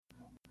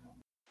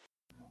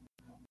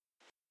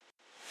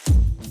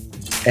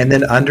and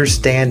then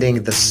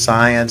understanding the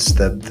science,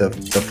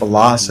 the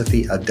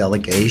philosophy of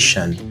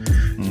delegation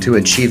to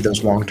achieve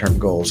those long-term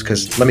goals.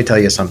 Because let me tell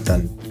you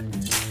something,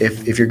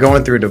 if you're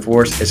going through a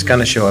divorce, it's going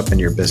to show up in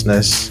your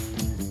business.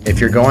 If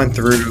you're going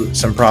through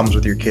some problems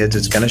with your kids,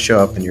 it's going to show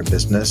up in your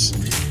business.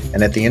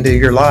 And at the end of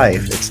your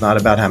life, it's not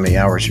about how many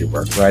hours you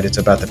work, right? It's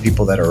about the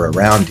people that are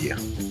around you.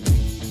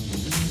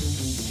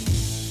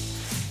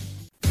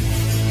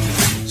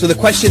 So the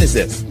question is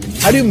this: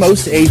 how do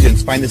most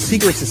agents find the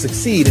secrets to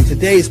succeed in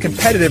today's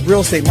competitive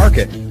real estate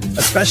market,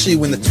 especially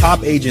when the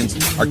top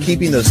agents are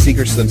keeping those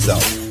secrets to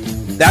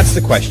themselves? That's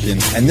the question,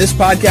 and this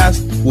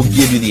podcast will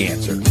give you the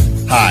answer.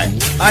 Hi,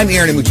 I'm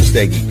Aaron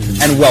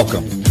Amuchastegui, and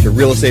welcome to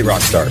Real Estate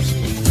Rockstars.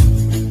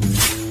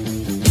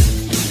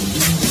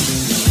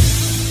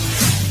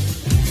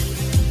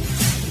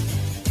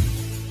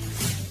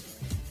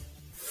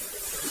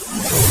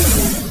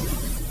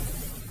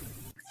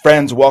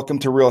 Friends, welcome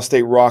to Real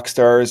Estate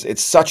Rockstars.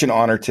 It's such an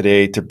honor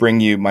today to bring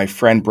you my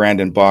friend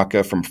Brandon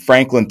Baca from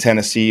Franklin,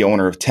 Tennessee,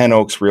 owner of 10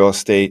 Oaks Real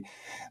Estate.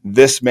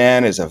 This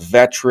man is a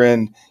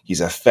veteran.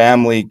 He's a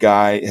family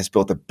guy, has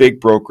built a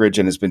big brokerage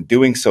and has been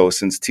doing so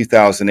since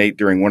 2008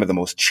 during one of the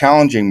most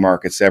challenging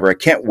markets ever. I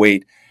can't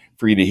wait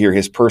for you to hear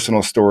his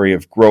personal story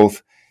of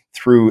growth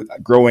through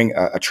growing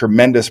a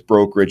tremendous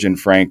brokerage in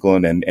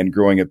Franklin and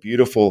growing a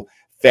beautiful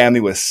family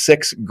with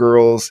 6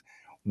 girls.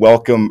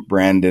 Welcome,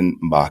 Brandon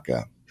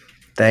Baca.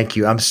 Thank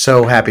you. I'm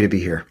so happy to be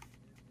here.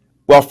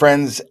 Well,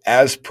 friends,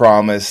 as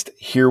promised,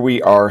 here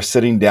we are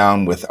sitting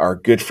down with our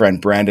good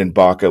friend Brandon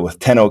Baca with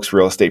 10 Oaks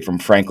Real Estate from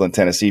Franklin,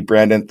 Tennessee.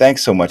 Brandon,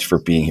 thanks so much for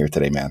being here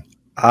today, man.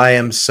 I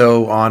am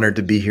so honored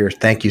to be here.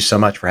 Thank you so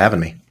much for having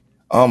me.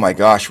 Oh my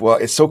gosh. Well,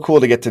 it's so cool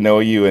to get to know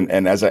you.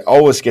 And as I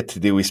always get to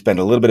do, we spend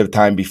a little bit of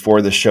time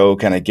before the show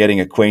kind of getting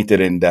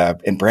acquainted.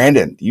 And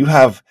Brandon, you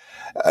have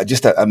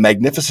just a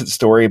magnificent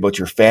story about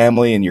your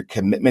family and your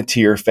commitment to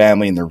your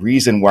family and the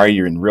reason why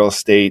you're in real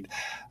estate.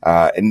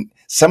 And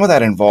some of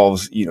that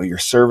involves, your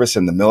service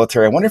in the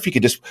military. I wonder if you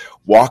could just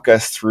walk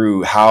us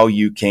through how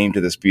you came to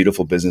this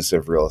beautiful business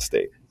of real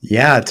estate.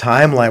 Yeah,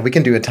 timeline. We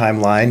can do a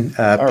timeline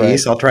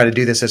piece. Right. I'll try to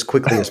do this as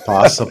quickly as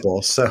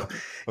possible. So,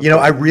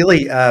 I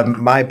really,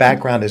 my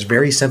background is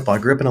very simple. I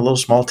grew up in a little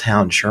small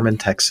town, Sherman,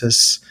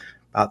 Texas,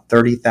 about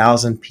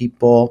 30,000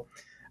 people.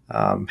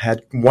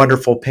 Had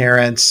wonderful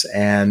parents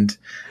and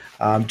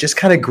just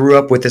kind of grew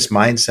up with this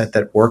mindset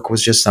that work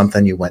was just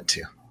something you went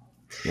to.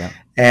 Yeah.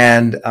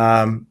 And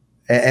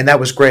that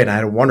was great. I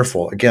had a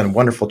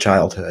wonderful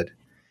childhood.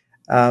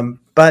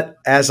 But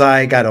as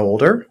I got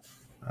older,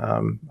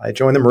 I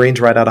joined the Marines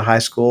right out of high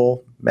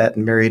school, met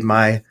and married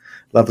my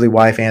lovely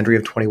wife, Andrea,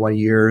 of 21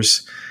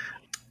 years.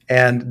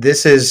 And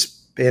this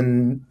is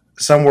in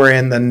somewhere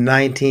in the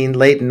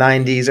late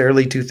 90s,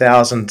 early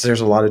 2000s.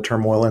 There's a lot of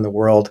turmoil in the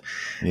world.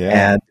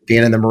 Yeah. And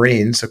being in the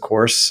Marines, of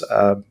course,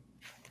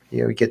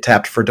 you get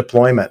tapped for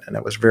deployment, and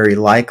it was very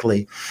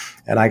likely.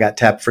 And I got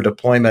tapped for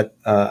deployment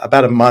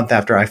about a month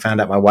after I found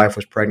out my wife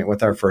was pregnant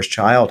with our first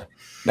child.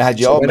 Now,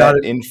 had you all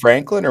met in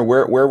Franklin, or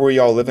where were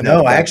you all living?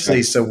 No,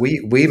 actually, so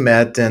we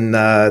met in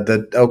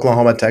the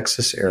Oklahoma,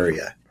 Texas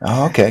area.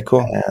 Oh, okay,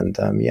 cool.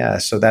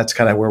 And so that's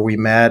kind of where we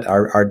met.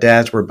 Our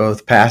dads were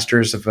both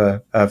pastors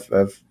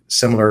of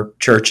similar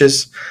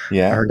churches.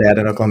 Yeah. Her dad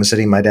in Oklahoma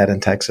City, my dad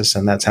in Texas,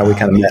 and that's how we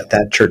kind of met,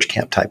 that church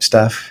camp type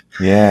stuff.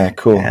 Yeah,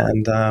 cool.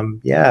 And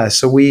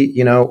so we,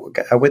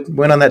 I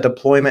went on that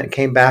deployment,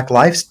 came back.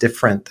 Life's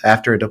different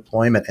after a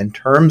deployment in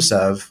terms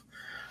of,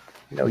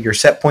 your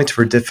set points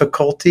for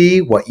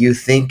difficulty, what you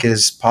think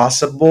is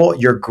possible,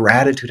 your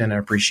gratitude and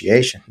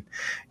appreciation,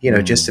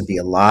 just to be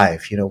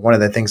alive. One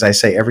of the things I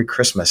say every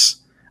Christmas,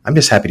 I'm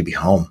just happy to be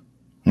home.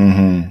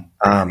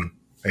 Mm-hmm.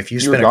 If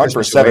you were gone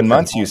for 7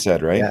 months, you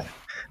said, right? Yeah,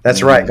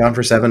 that's right. Gone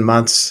for 7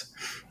 months,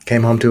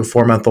 came home to a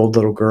 4-month-old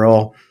little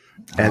girl.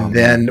 And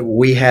then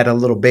we had a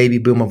little baby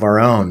boom of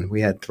our own.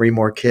 We had 3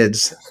 more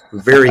kids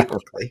very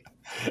quickly.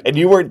 And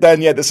you weren't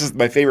done yet. This is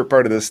my favorite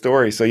part of the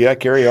story. So yeah,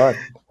 carry on.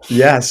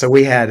 Yeah. So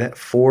we had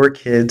 4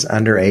 kids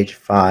under age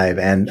 5,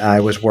 and I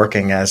was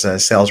working as a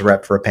sales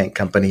rep for a paint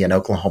company in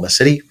Oklahoma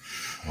City.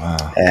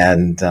 Wow.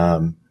 And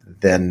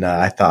then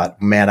I thought,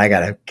 man, I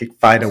got to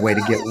find a way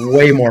to get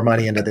way more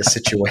money into this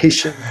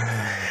situation.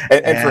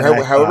 And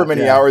for however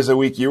many hours a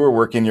week you were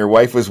working, your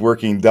wife was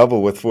working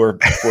double with four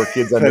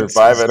kids under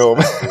 5 at home.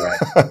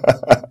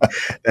 Right.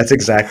 That's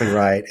exactly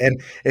right.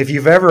 And if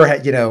you've ever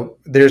had,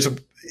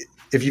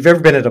 if you've ever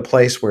been at a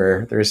place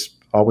where there's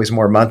always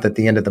more month at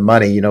the end of the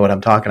money, you know what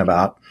I'm talking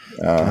about.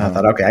 I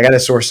thought, okay, I got to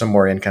source some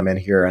more income in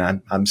here.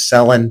 And I'm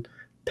selling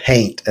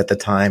paint at the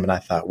time. And I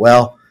thought,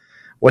 well,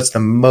 what's the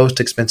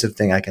most expensive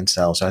thing I can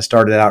sell? So I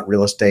started out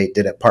real estate,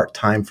 did it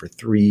part-time for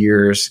 3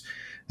 years,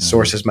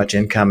 source as much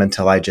income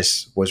until I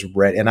just was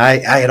ready. And I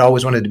had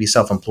always wanted to be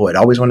self-employed,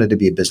 always wanted to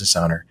be a business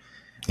owner.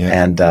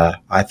 Yeah. And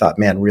I thought,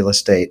 man, real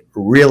estate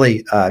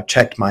really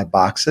checked my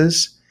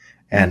boxes.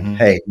 And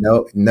hey,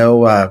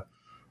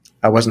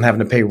 I wasn't having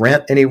to pay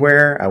rent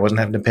anywhere. I wasn't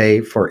having to pay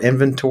for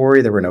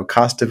inventory. There were no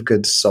cost of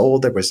goods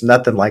sold. There was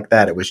nothing like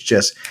that. It was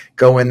just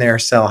go in there,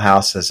 sell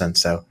houses. And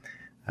so,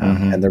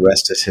 and the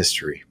rest is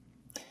history.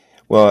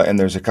 Well, and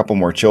there's a couple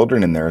more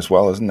children in there as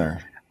well, isn't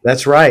there?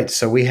 That's right.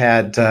 So we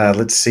had,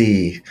 let's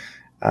see,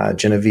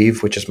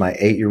 Genevieve, which is my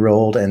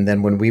 8-year-old. And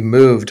then when we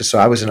moved, so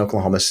I was in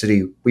Oklahoma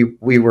City.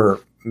 We were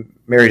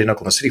married in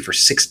Oklahoma City for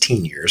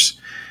 16 years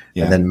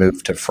Yeah. and then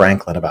moved to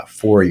Franklin about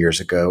 4 years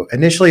ago,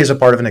 initially as a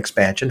part of an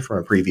expansion from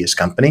a previous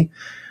company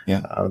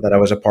that I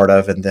was a part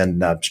of, and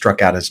then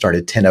struck out and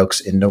started Ten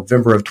Oaks in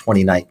November of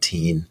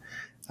 2019.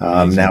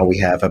 Now we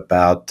have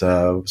about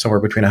somewhere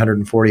between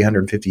 140,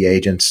 150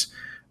 agents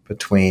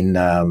between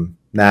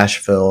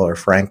Nashville or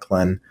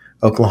Franklin,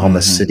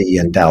 Oklahoma City,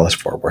 and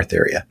Dallas-Fort Worth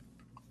area.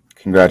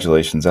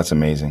 Congratulations. That's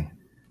amazing.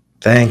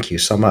 Thank you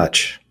so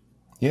much.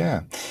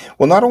 Yeah.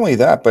 Well, not only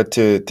that, but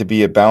to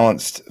be a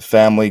balanced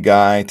family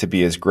guy, to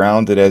be as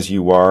grounded as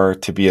you are,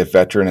 to be a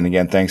veteran. And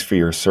again, thanks for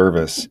your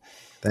service.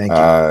 Thank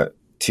you.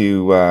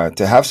 To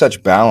have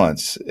such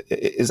balance.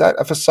 Is that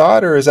a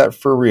facade or is that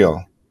for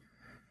real?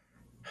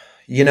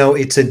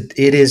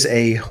 It is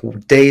a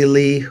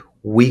daily,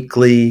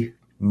 weekly,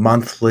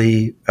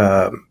 monthly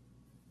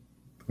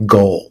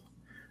goal.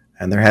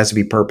 And there has to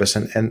be purpose.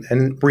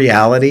 And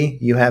reality,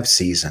 you have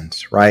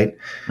seasons, right?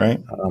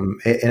 Right.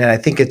 And I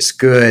think it's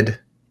good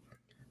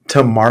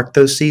to mark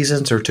those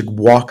seasons or to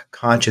walk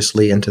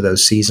consciously into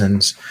those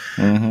seasons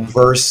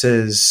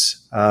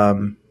versus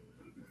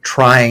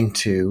trying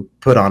to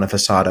put on a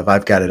facade of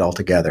I've got it all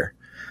together.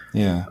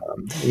 Yeah.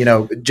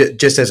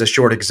 Just as a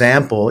short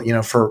example,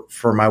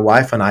 for my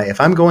wife and I, if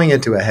I'm going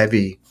into a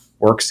heavy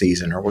work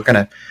season or we're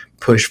going to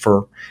push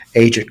for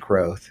agent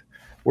growth,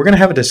 we're going to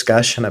have a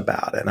discussion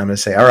about it. And I'm going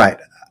to say, all right,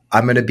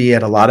 I'm going to be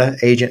at a lot of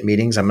agent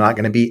meetings. I'm not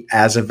going to be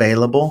as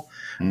available.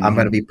 I'm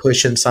going to be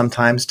pushing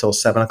sometimes till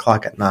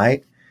 7:00 at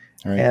night.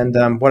 Right.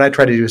 And what I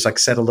try to do is like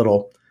set a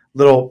little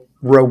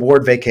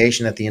reward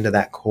vacation at the end of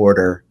that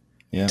quarter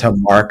to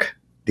mark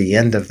the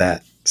end of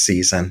that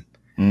season.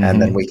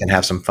 And then we can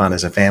have some fun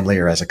as a family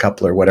or as a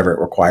couple or whatever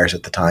it requires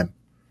at the time.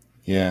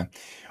 Yeah.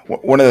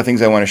 One of the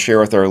things I want to share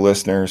with our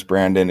listeners,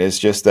 Brandon, is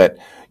just that,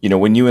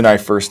 when you and I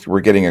first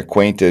were getting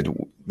acquainted,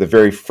 the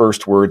very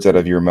first words out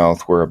of your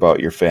mouth were about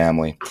your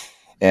family.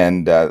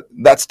 And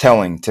that's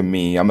telling to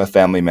me. I'm a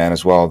family man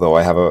as well, though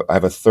I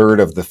have a third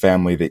of the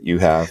family that you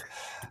have.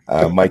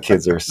 My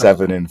kids are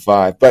 7 and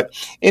 5. But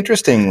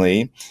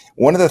interestingly,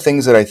 one of the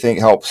things that I think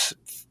helps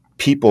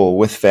people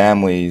with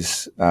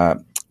families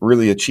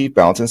really achieve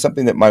balance, and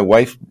something that my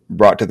wife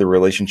brought to the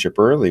relationship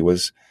early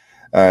was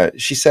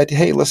she said,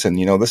 hey, listen,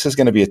 this is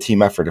going to be a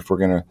team effort if we're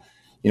going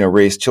to,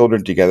 raise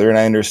children together. And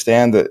I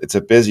understand that it's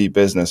a busy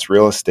business,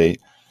 real estate,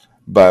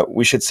 but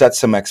we should set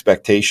some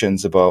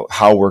expectations about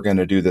how we're going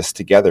to do this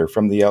together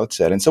from the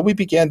outset. And so we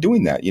began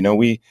doing that.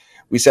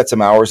 We set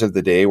some hours of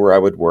the day where I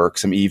would work,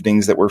 some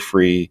evenings that were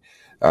free,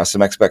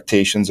 some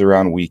expectations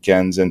around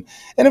weekends. And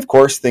of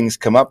course, things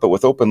come up, but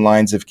with open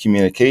lines of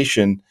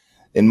communication,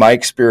 in my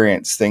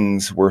experience,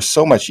 things were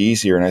so much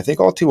easier. And I think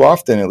all too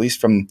often, at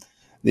least from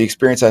the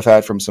experience I've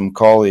had from some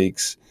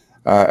colleagues,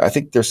 I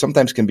think there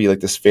sometimes can be like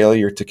this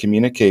failure to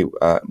communicate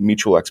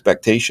mutual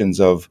expectations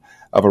of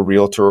a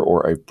realtor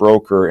or a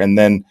broker. And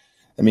then,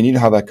 you know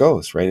how that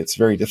goes, right? It's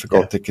very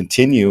difficult to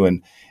continue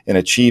and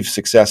achieve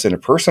success in a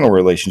personal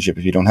relationship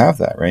if you don't have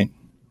that, right?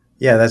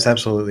 Yeah, that's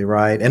absolutely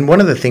right. And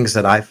one of the things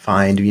that I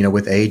find,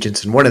 with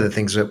agents, and one of the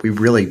things that we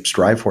really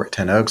strive for at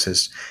Ten Oaks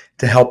is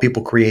to help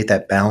people create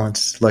that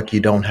balance. Look, you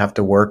don't have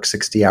to work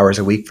 60 hours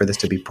a week for this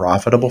to be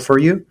profitable for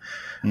you.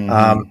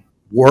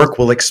 Work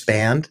will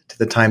expand to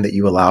the time that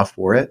you allow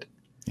for it.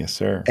 Yes,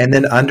 sir. And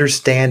then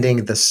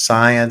understanding the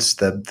science,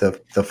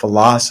 the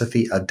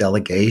philosophy of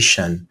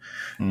delegation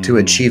to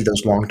achieve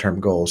those long-term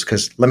goals.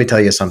 Because let me tell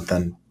you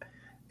something.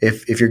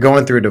 If you're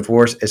going through a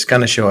divorce, it's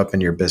going to show up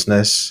in your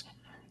business.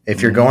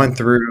 If you're going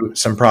through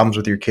some problems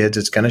with your kids,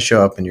 it's going to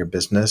show up in your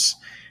business.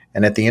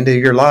 And at the end of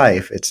your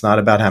life, it's not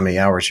about how many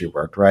hours you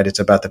worked, right? It's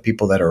about the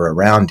people that are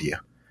around you.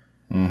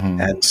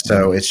 And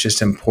so it's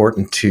just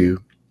important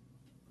to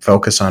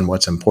focus on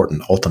what's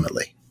important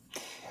ultimately.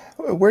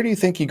 Where do you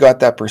think you got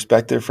that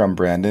perspective from,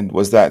 Brandon?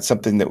 Was that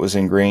something that was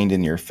ingrained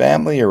in your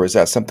family, or was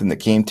that something that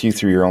came to you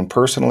through your own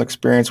personal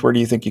experience? Where do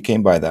you think you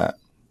came by that?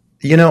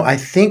 I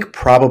think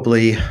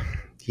probably,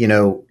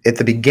 at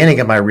the beginning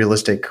of my real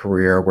estate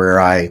career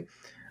where I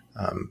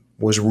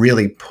was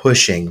really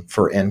pushing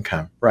for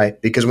income,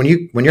 right? Because when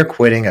you're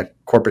quitting a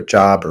corporate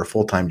job or a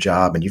full-time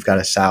job and you've got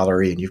a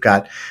salary and you've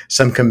got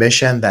some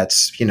commission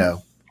that's,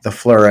 the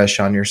flourish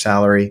on your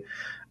salary,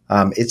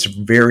 it's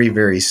very,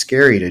 very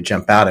scary to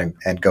jump out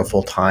and go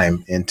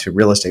full-time into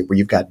real estate where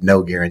you've got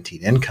no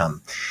guaranteed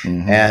income.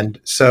 And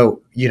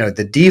so,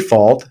 the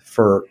default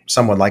for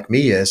someone like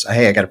me is,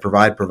 hey, I got to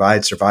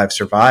provide,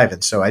 survive.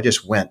 And so I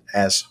just went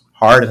as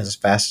hard and as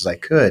fast as I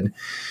could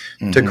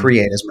to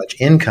create as much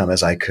income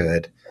as I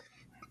could.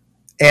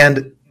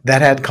 And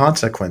that had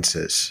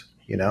consequences,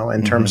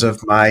 in terms of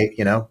my,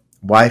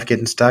 wife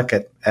getting stuck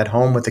at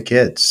home with the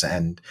kids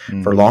and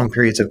for long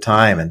periods of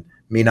time, and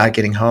me not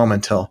getting home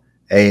until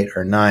 8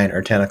 or 9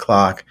 or 10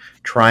 o'clock,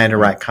 trying to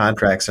write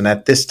contracts. And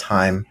at this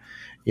time,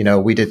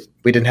 we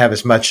didn't have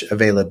as much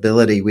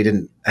availability. We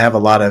didn't have a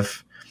lot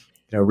of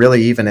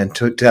really even in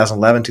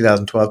 2011,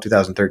 2012,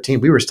 2013,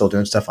 we were still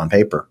doing stuff on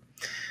paper.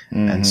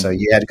 And so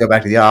you had to go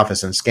back to the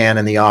office and scan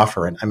in the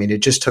offer. And I mean,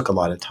 it just took a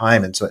lot of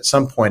time. And so at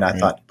some point I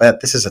thought,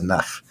 but this is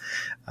enough.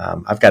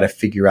 I've got to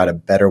figure out a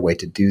better way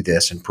to do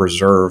this and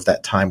preserve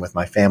that time with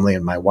my family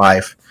and my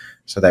wife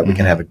so that we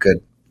can have a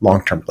good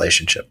long-term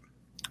relationship.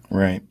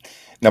 Right.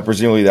 Now,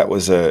 presumably that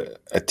was a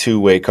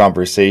two-way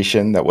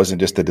conversation. That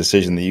wasn't just a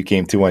decision that you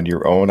came to on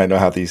your own. I know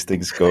how these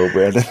things go,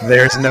 Brandon.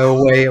 There's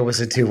no way it was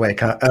a two-way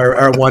or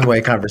a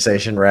one-way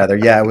conversation, rather.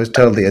 Yeah, it was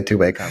totally a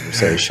two-way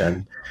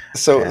conversation.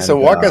 So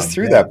walk us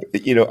through that.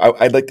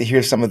 I'd like to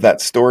hear some of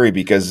that story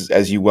because,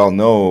 as you well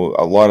know,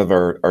 a lot of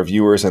our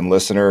viewers and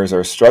listeners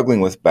are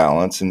struggling with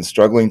balance and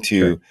struggling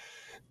to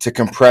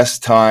compress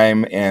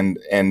time and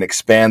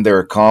expand their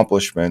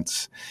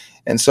accomplishments.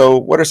 And so,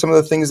 what are some of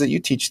the things that you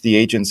teach the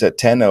agents at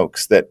Ten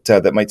Oaks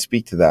that might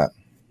speak to that?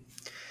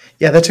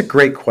 Yeah, that's a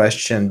great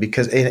question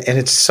because, and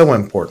it's so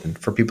important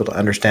for people to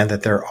understand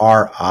that there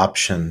are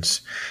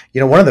options.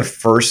 One of the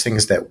first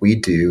things that we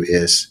do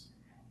is,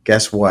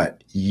 guess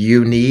what?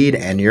 You need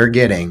and you're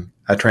getting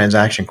a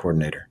transaction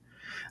coordinator.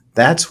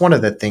 That's one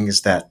of the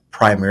things that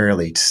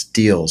primarily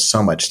steals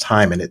so much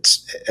time.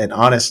 And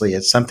honestly,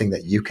 it's something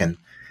that you can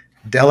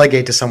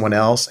delegate to someone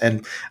else.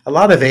 And a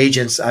lot of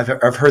agents, I've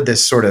heard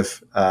this sort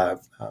of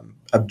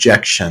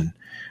objection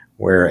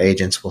where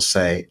agents will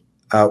say,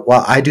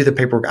 well, I do the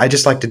paperwork. I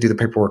just like to do the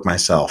paperwork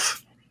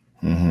myself.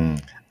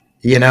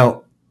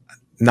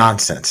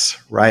 Nonsense,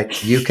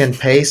 right? You can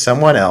pay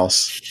someone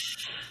else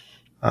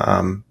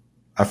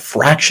a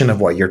fraction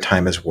of what your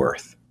time is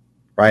worth,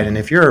 right? And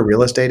if you're a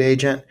real estate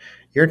agent,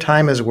 your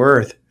time is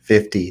worth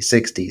 $50,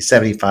 $60,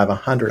 $75,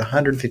 $100,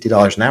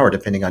 $150 an hour,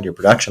 depending on your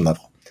production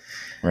level.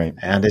 Right.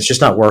 And it's just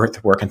not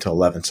worth working until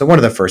 11. So one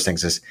of the first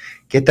things is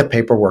get the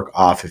paperwork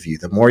off of you.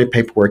 The more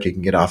paperwork you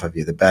can get off of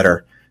you, the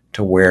better,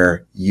 to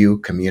where you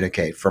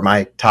communicate. For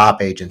my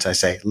top agents, I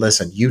say,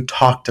 listen, you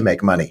talk to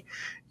make money.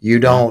 You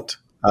don't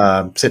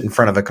sit in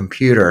front of a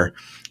computer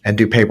and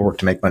do paperwork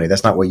to make money.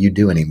 That's not what you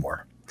do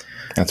anymore.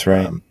 That's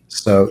right.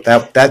 So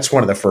that's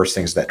one of the first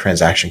things, that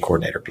transaction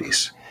coordinator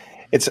piece.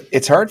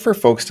 It's hard for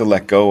folks to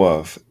let go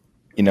of,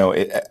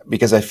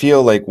 because I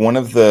feel like one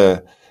of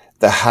the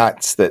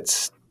hats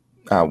that's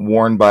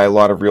worn by a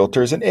lot of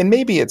realtors, and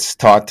maybe it's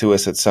taught to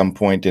us at some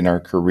point in our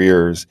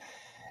careers,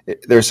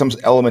 there's some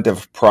element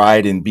of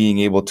pride in being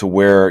able to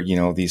wear,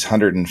 these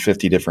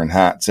 150 different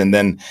hats. And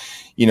then,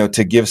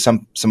 to give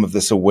some of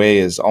this away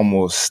is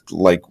almost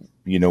like,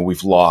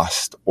 we've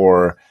lost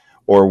or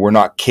we're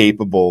not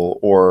capable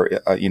or,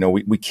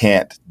 we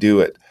can't do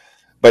it.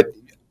 But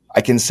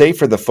I can say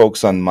for the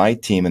folks on my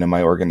team and in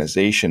my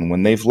organization,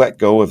 when they've let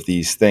go of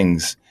these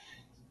things,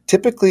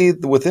 typically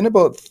within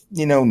about,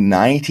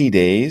 90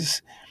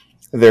 days,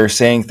 they're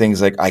saying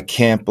things like, I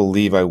can't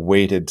believe I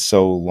waited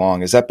so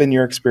long. Has that been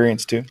your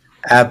experience too?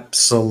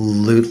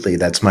 Absolutely.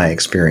 That's my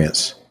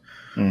experience.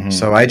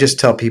 So I just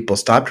tell people,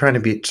 stop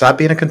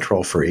being a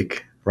control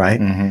freak,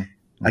 right?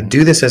 I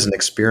do this as an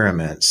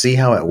experiment, see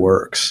how it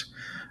works.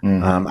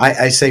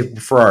 I say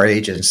for our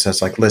agents,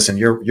 it's like, listen,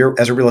 you're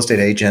as a real estate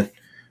agent,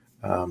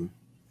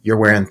 you're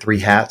wearing 3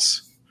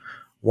 hats.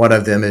 One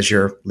of them is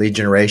your lead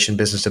generation,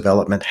 business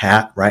development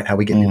hat, right? How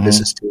we get new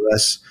business to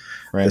us.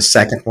 Right. The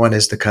second one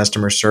is the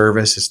customer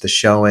service. It's the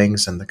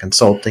showings and the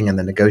consulting and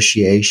the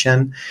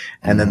negotiation.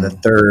 And then the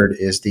third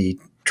is the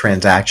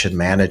transaction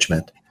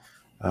management.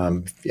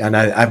 And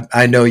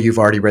I know you've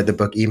already read the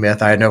book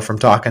E-Myth. I know from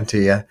talking to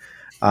you.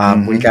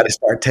 We got to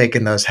start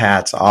taking those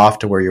hats off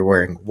to where you're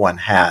wearing one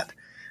hat.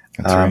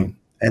 That's right.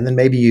 And then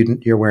maybe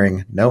you're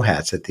wearing no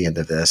hats at the end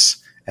of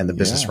this and the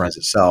business runs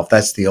itself.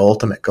 That's the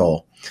ultimate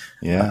goal.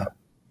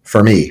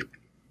 For me.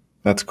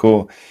 That's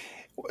cool.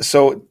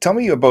 So tell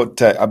me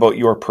about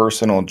your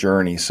personal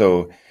journey.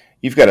 So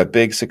you've got a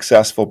big,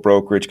 successful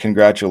brokerage.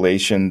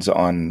 Congratulations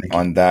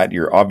on that.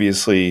 You're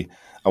obviously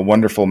a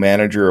wonderful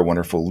manager, a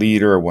wonderful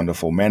leader, a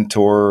wonderful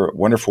mentor, a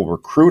wonderful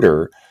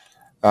recruiter.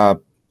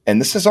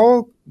 And this has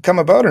all come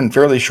about in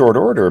fairly short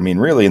order. I mean,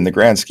 really, in the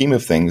grand scheme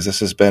of things,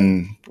 this has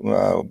been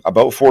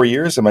about 4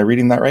 years. Am I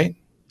reading that right?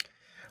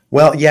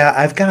 Well, yeah,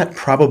 I've got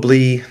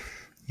probably...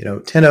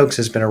 Ten Oaks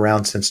has been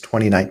around since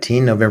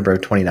 2019, November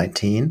of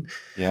 2019.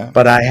 Yeah.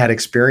 But I had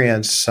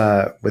experience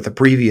with a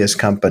previous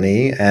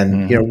company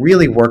and,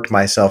 really worked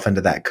myself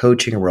into that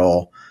coaching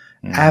role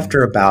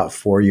after about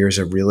 4 years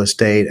of real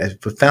estate. I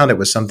found it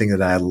was something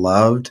that I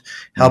loved.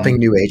 Helping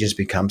new agents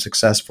become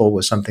successful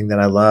was something that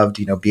I loved,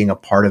 being a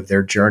part of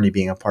their journey,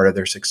 being a part of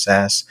their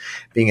success,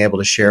 being able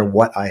to share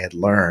what I had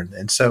learned.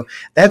 And so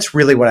that's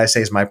really what I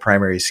say is my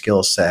primary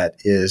skill set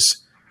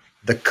is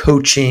the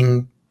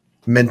coaching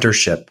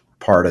mentorship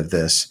part of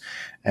this.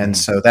 And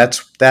so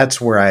that's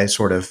where I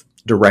sort of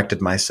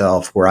directed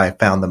myself, where I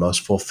found the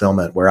most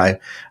fulfillment, where I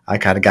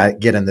kind of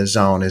get in the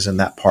zone is in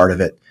that part of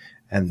it,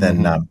 and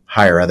then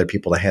hire other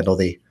people to handle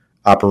the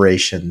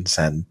operations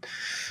and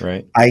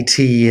IT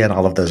and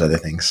all of those other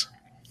things.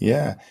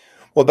 Yeah.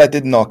 Well, that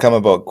didn't all come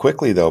about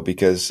quickly though,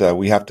 because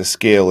we have to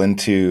scale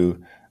into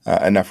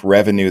enough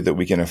revenue that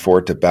we can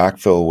afford to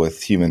backfill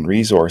with human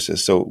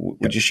resources. So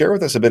would you share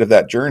with us a bit of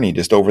that journey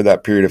just over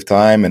that period of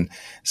time and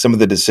some of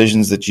the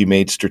decisions that you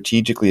made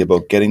strategically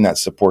about getting that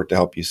support to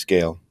help you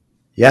scale?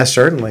 Yeah,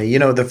 certainly.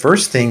 The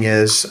first thing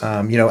is,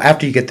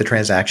 after you get the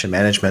transaction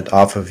management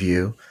off of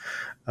you,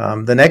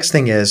 the next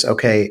thing is,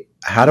 okay,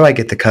 how do I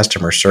get the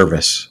customer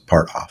service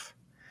part off?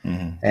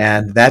 Mm-hmm.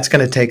 And that's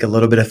going to take a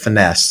little bit of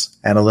finesse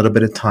and a little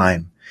bit of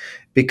time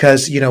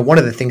because, one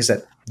of the things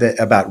that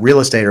about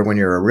real estate or when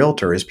you're a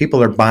realtor is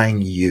people are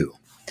buying you.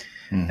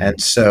 Mm-hmm.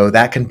 And so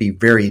that can be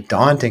very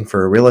daunting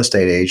for a real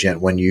estate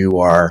agent when you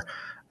are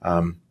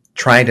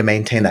trying to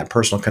maintain that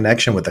personal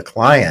connection with the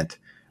client,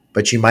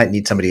 but you might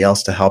need somebody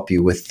else to help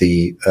you with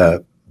the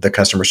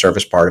customer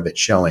service part of it,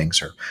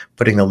 showings or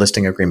putting the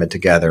listing agreement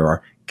together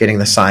or getting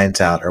the signs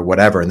out or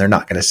whatever. And they're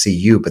not going to see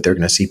you, but they're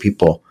going to see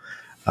people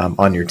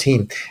on your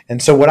team.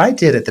 And so what I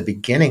did at the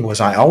beginning was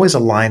I always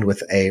aligned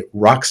with a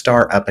rock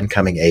star up and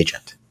coming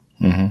agent.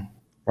 Mm-hmm.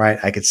 Right.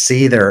 I could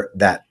see where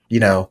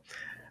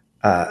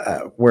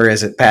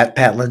is it? Pat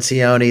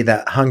Lencioni,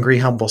 that hungry,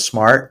 humble,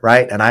 smart.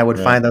 Right. And I would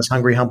find those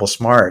hungry, humble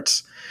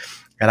smarts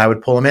and I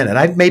would pull them in and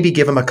I'd maybe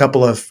give them a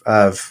couple of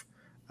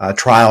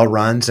trial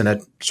runs in a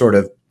sort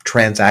of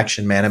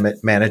transaction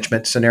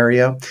management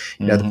scenario,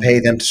 to pay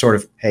them to sort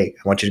of, hey,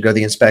 I want you to go to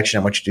the inspection.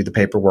 I want you to do the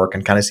paperwork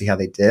and kind of see how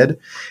they did.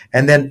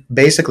 And then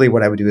basically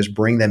what I would do is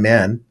bring them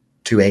in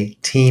to a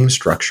team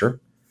structure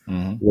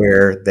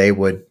where they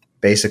would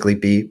basically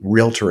be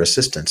realtor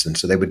assistants. And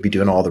so they would be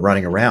doing all the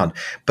running around.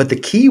 But the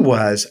key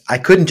was I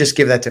couldn't just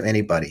give that to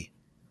anybody.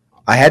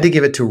 I had to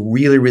give it to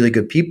really, really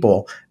good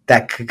people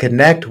that could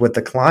connect with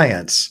the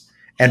clients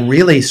and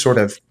really sort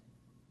of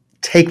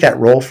take that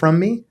role from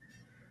me.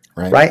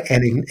 Right.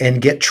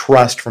 And get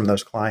trust from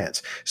those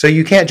clients. So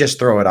you can't just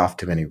throw it off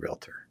to any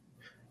realtor,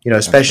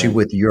 especially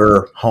with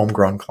your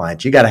homegrown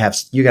clients. You got to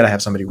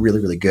have somebody really,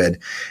 really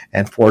good.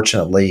 And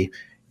fortunately,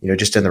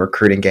 just in the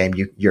recruiting game,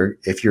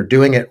 if you're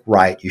doing it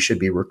right, you should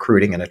be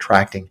recruiting and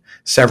attracting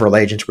several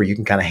agents where you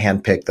can kind of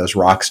handpick those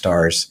rock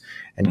stars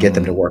and get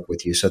them to work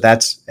with you. So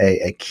that's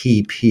a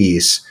key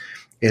piece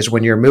is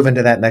when you're moving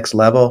to that next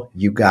level,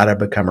 you got to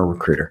become a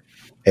recruiter.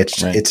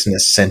 It's an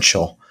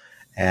essential.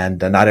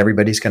 And not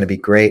everybody's going to be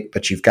great,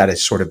 but you've got to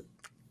sort of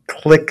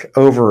click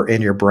over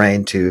in your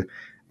brain to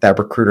that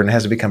recruiter, and it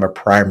has to become a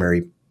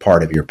primary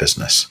part of your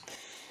business.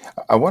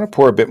 I want to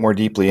pour a bit more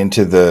deeply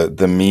into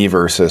the me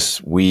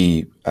versus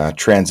we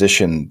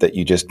transition that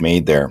you just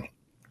made there.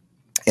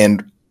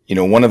 And,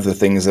 one of the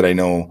things that I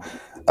know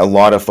a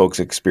lot of folks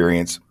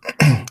experience,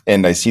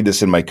 and I see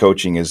this in my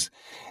coaching, is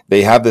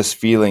they have this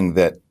feeling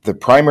that the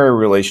primary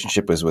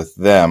relationship is with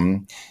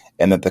them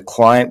and that the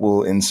client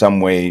will in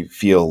some way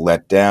feel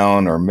let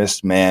down or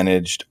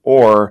mismanaged,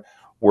 or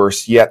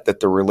worse yet, that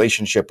the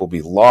relationship will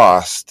be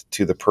lost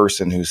to the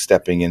person who's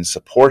stepping in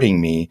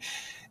supporting me.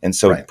 And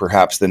so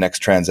perhaps the next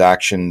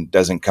transaction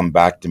doesn't come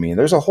back to me.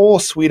 There's a whole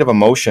suite of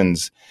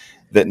emotions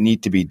that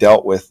need to be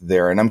dealt with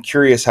there. And I'm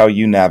curious how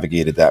you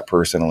navigated that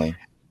personally.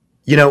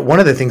 One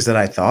of the things that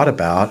I thought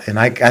about, and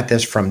I got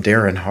this from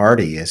Darren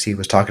Hardy as he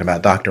was talking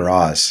about Dr.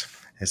 Oz.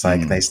 It's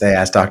like they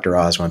asked Dr.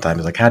 Oz one time,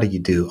 it's like, how do you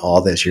do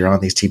all this? You're on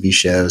these TV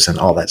shows and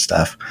all that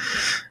stuff.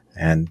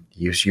 And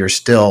you're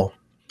still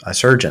a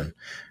surgeon.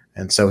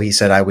 And so he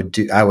said, I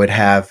would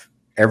have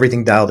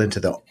everything dialed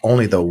into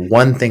only the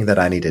one thing that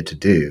I needed to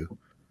do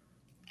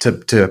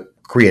to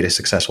create a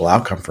successful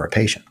outcome for a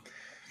patient.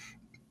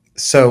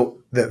 So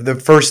the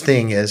first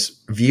thing is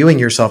viewing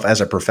yourself as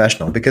a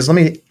professional, because let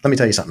me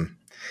tell you something.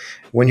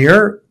 When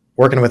you're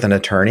working with an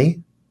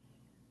attorney,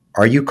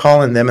 are you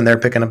calling them and they're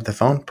picking up the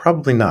phone?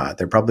 Probably not.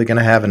 They're probably going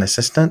to have an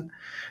assistant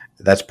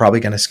that's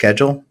probably going to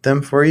schedule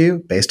them for you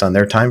based on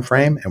their time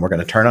frame, and we're going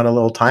to turn on a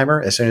little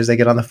timer as soon as they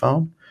get on the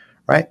phone,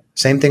 right?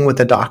 Same thing with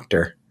the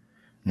doctor,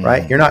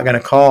 right? You're not going to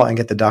call and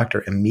get the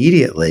doctor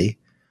immediately.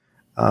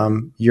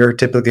 You're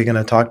typically going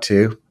to talk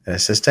to an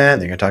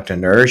assistant. You're going to talk to a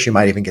nurse. You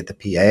might even get the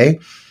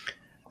PA.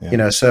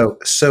 Yeah.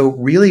 So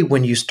really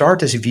when you start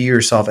to view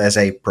yourself as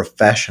a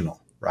professional,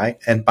 right?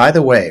 And by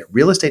the way,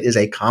 real estate is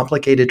a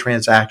complicated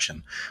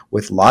transaction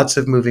with lots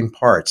of moving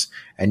parts,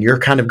 and you're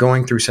kind of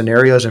going through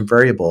scenarios and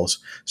variables.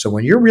 So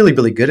when you're really,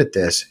 really good at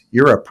this,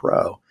 you're a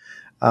pro.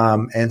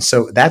 And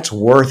so that's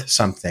worth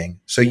something.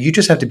 So you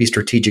just have to be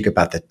strategic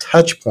about the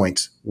touch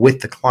points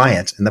with the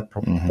clients and the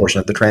portion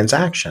of the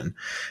transaction.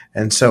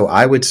 And so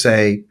I would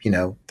say,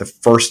 the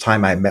first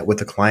time I met with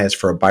the clients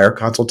for a buyer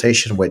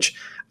consultation, which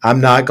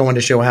I'm not going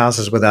to show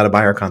houses without a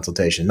buyer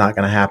consultation, not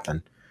going to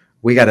happen.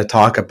 We got to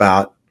talk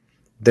about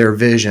their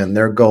vision,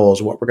 their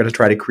goals, what we're going to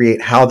try to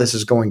create, how this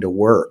is going to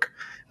work,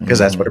 because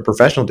that's what a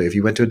professional do. If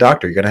you went to a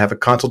doctor, you're going to have a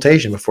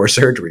consultation before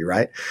surgery,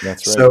 right?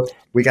 That's right. So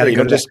we got to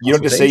go. You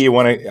don't just say I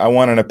want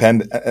an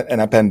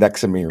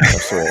appendectomy, or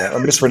sorry,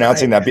 I'm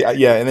mispronouncing that.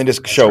 Yeah, and then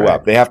just show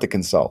up. They have to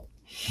consult.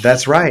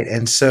 That's right.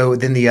 And so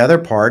then the other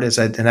part is,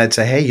 I'd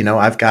say, hey,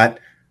 I've got,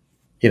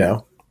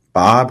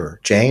 Bob or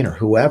Jane or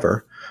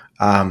whoever.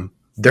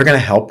 They're going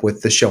to help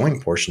with the showing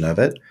portion of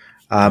it.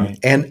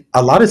 And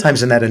a lot of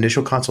times in that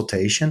initial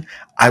consultation,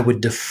 I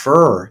would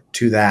defer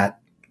to that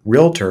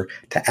realtor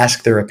to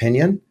ask their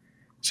opinion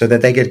so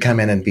that they could come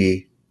in and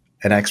be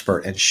an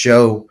expert and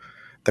show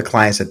the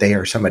clients that they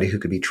are somebody who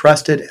could be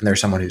trusted and they're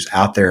someone who's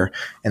out there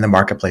in the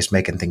marketplace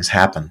making things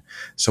happen.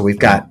 So we've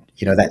got,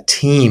 that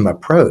team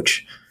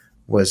approach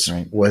was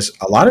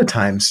a lot of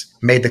times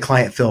made the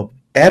client feel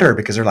better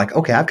because they're like,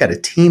 okay, I've got a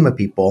team of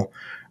people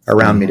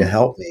around me to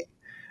help me.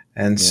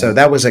 And so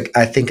that was,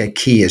 I think, a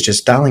key is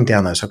just dialing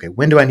down those, okay,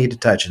 when do I need to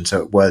touch? And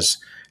so it was,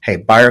 hey,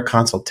 buyer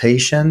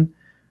consultation,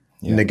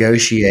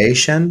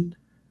 negotiation,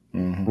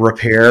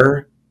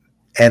 repair,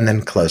 and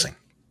then closing.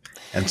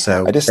 And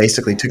so I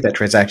basically took that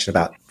transaction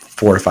about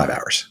 4 to 5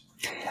 hours.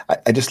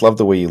 I just love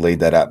the way you laid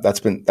that up.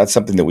 That's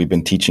something that we've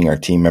been teaching our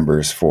team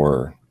members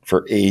for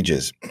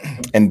ages.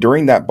 And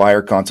during that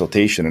buyer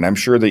consultation, and I'm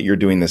sure that you're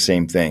doing the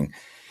same thing,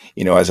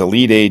 as a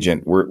lead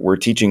agent, we're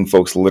teaching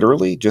folks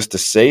literally just to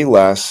say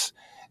less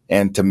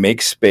and to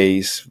make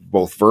space,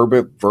 both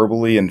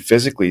verbally and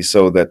physically,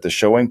 so that the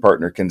showing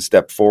partner can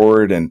step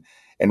forward and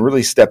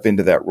really step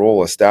into that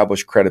role,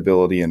 establish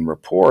credibility and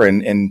rapport,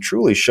 and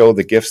truly show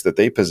the gifts that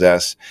they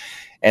possess,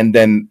 and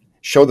then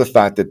show the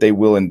fact that they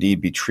will indeed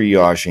be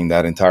triaging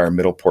that entire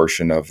middle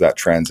portion of that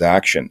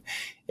transaction.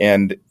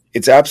 And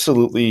it's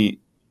absolutely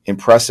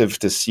impressive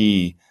to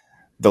see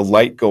the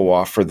light go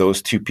off for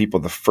those two people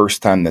the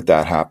first time that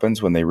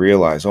happens, when they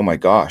realize, oh my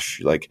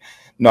gosh, like,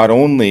 not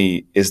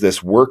only is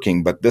this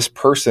working, but this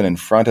person in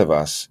front of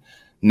us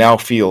now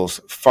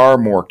feels far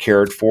more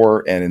cared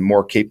for and in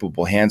more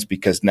capable hands,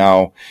 because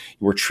now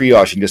we're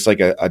triaging just like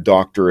a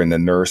doctor and a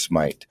nurse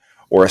might,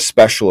 or a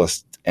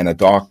specialist and a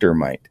doctor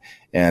might.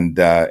 And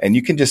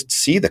you can just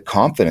see the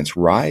confidence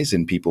rise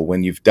in people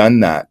when you've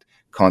done that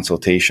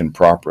consultation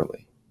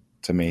properly.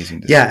 It's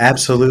amazing. Yeah,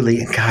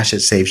 absolutely. And gosh, it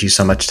saves you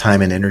so much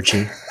time and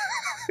energy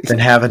than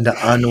having to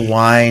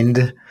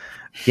unwind,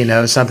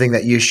 something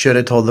that you should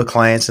have told the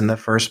clients in the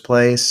first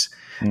place.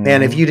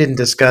 Man, if you didn't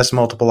discuss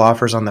multiple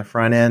offers on the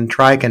front end,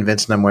 try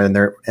convincing them when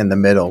they're in the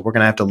middle. We're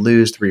going to have to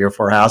lose 3 or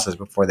 4 houses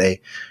before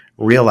they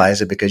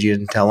realize it because you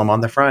didn't tell them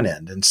on the front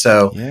end. And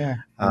so,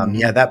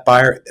 that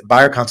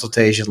buyer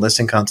consultation,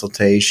 listing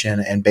consultation,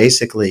 and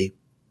basically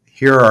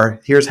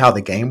here's how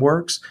the game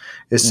works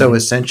is so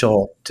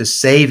essential to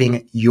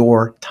saving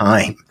your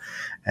time.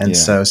 And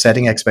so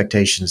setting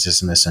expectations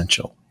is an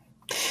essential.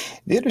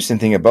 The interesting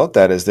thing about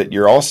that is that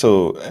you're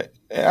also,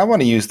 I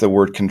want to use the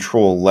word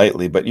control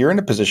lightly, but you're in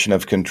a position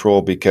of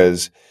control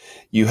because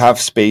you have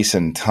space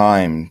and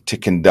time to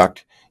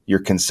conduct your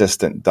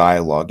consistent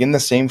dialogue in the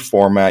same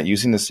format,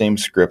 using the same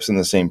scripts and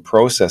the same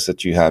process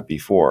that you had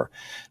before.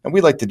 And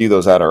we like to do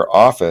those at our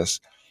office.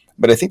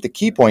 But I think the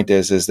key point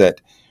is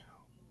that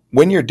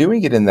when you're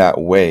doing it in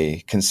that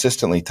way,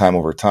 consistently, time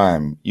over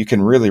time, you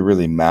can really,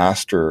 really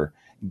master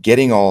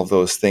getting all of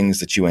those things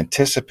that you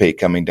anticipate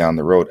coming down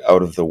the road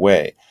out of the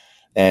way,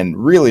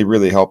 and really,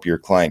 really help your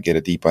client get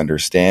a deep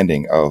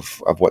understanding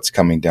of what's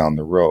coming down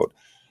the road.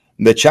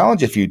 The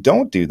challenge, if you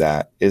don't do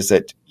that, is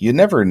that you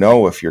never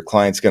know if your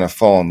client's going to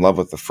fall in love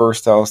with the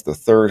first house, the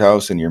third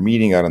house, and you're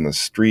meeting out on the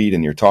street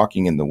and you're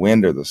talking in the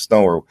wind or the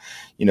snow or,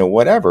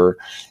 whatever.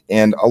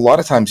 And a lot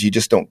of times you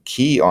just don't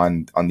key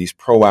on these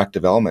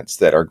proactive elements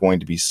that are going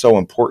to be so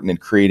important in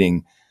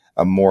creating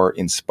a more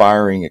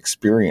inspiring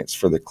experience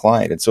for the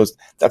client. And so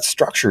that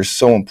structure is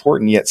so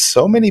important, yet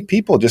so many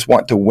people just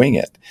want to wing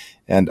it.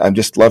 And I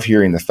just love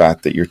hearing the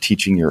fact that you're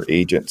teaching your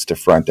agents to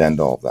front end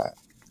all of that.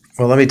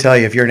 Well, let me tell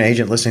you, if you're an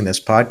agent listening to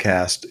this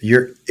podcast,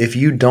 if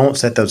you don't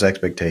set those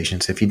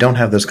expectations, if you don't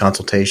have those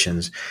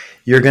consultations,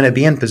 you're going to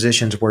be in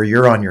positions where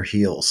you're on your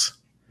heels,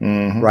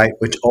 right?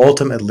 Which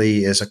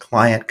ultimately is a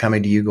client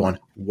coming to you going,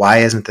 why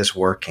isn't this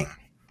working?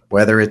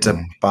 Whether it's a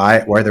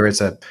buy, whether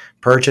it's a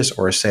purchase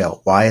or a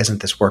sale, why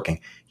isn't this working?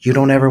 You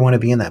don't ever want to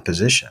be in that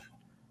position,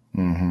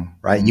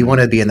 right? You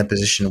want to be in the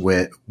position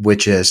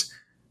which is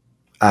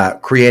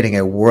creating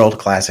a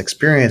world-class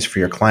experience for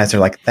your clients.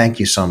 They're like, thank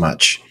you so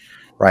much,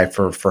 right,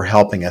 for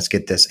helping us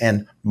get this.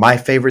 And my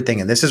favorite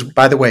thing, and this is,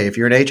 by the way, if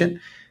you're an agent,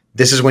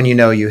 this is when you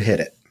know you hit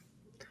it.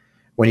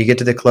 When you get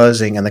to the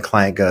closing and the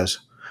client goes,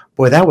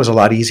 boy, that was a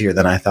lot easier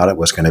than I thought it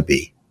was going to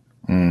be.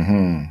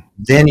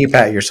 Then you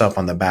pat yourself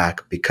on the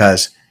back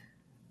because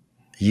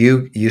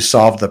you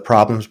solved the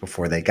problems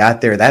before they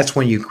got there. That's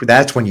when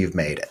you've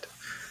made it.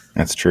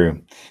 That's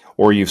true.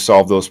 Or you've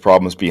solved those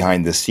problems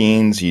behind the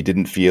scenes. You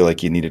didn't feel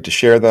like you needed to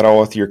share that all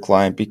with your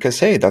client because,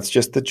 hey, that's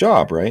just the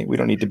job, right? We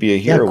don't need to be a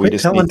hero. Quit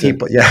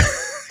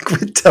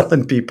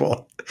telling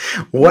people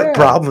what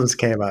problems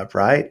came up,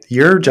 right?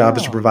 Your job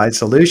is to provide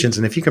solutions.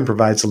 And if you can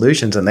provide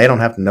solutions and they don't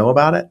have to know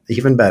about it,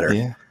 even better.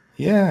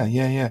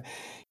 Yeah.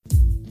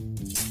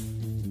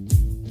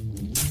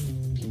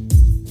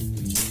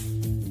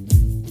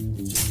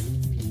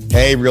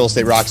 Hey, Real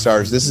Estate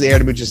Rockstars. This is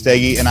Aaron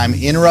Amuchastegui, and I'm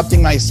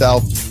interrupting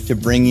myself to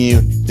bring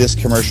you this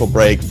commercial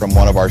break from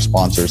one of our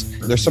sponsors.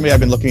 There's somebody I've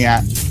been looking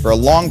at for a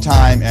long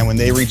time, and when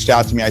they reached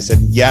out to me, I said,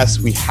 yes,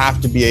 we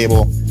have to be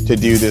able to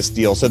do this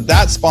deal. So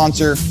that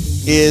sponsor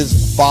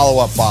is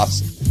Follow Up Boss.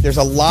 There's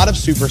a lot of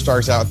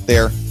superstars out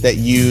there that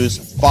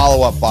use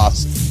Follow Up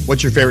Boss.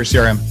 What's your favorite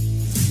CRM?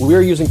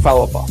 We're using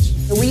Follow Up Boss.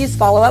 We use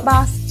Follow Up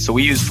Boss. So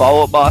we use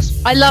Follow Up Boss.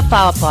 I love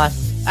Follow Up Boss.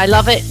 I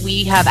love it.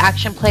 We have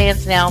action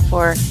plans now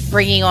for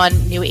bringing on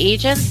new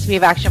agents. We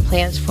have action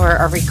plans for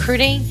our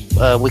recruiting.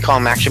 We call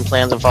them action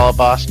plans and Follow Up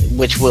Boss,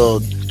 which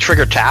will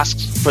trigger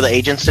tasks for the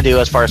agents to do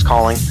as far as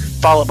calling.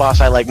 Follow Up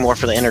Boss I like more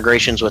for the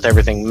integrations with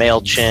everything,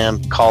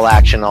 MailChimp, Call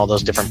Action, all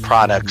those different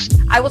products.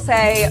 I will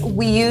say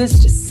we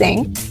used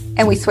Sync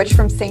and we switched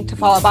from Sync to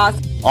Follow Up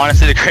Boss.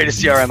 Honestly, the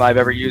greatest CRM I've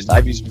ever used.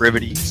 I've used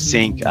Brivity,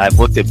 Sync. I've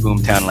looked at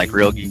Boomtown, like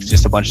Real Geeks,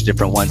 just a bunch of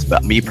different ones.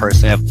 But me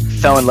personally, I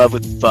fell in love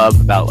with Fub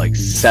about like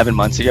 7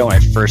 months ago when I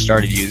first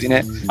started using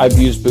it. I've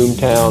used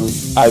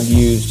Boomtown. I've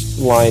used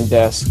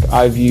LionDesk.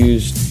 I've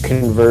used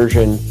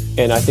Conversion.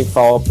 And I think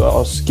Follow Up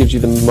Boss gives you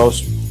the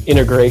most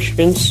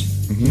integrations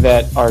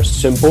that are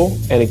simple,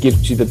 and it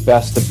gives you the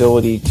best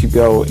ability to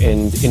go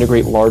and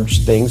integrate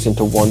large things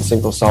into one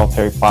single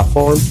solitary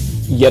platform,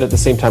 yet at the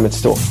same time it's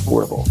still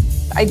affordable.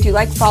 I do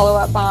like Follow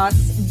Up Boss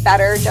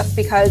better just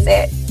because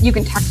you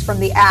can text from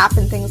the app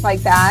and things like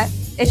that.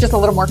 It's just a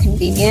little more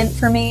convenient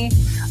for me.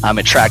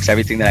 It tracks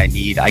everything that I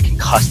need. I can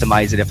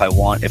customize it if I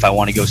want. If I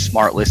want to go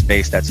smart list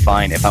based, that's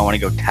fine. If I want to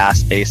go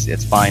task based,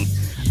 it's fine.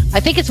 I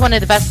think it's one of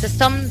the best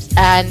systems,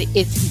 and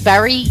it's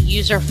very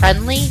user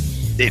friendly.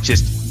 It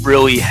just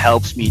really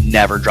helps me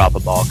never drop a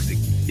ball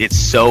because it's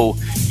so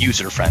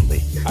user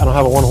friendly. I don't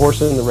have a one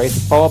horse in the race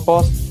with Follow Up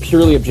Boss.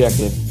 Purely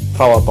objective,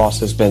 Follow Up Boss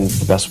has been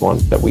the best one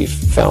that we've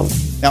found.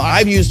 Now,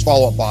 I've used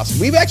Follow Up Boss.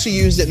 We've actually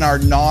used it in our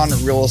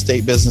non-real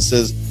estate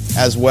businesses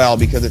as well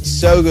because it's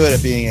so good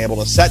at being able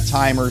to set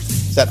timers,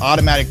 set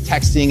automatic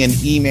texting and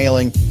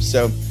emailing.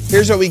 So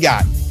here's what we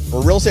got.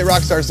 For Real Estate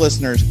Rockstars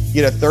listeners,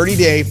 you get a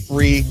 30-day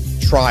free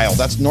trial.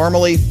 That's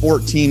normally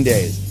 14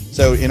 days.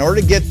 So in order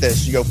to get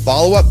this, you go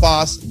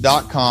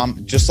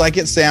followupboss.com, just like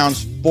it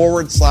sounds,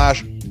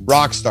 /Rockstars.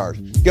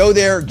 Go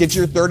there, get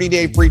your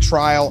 30-day free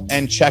trial,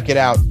 and check it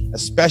out.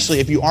 Especially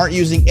if you aren't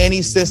using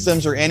any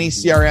systems or any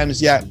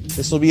CRMs yet,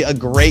 this will be a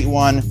great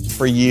one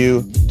for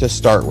you to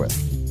start with.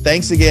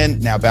 Thanks again.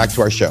 Now back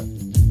to our show.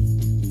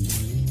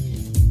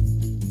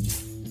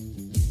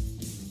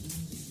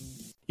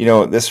 You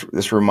know,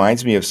 this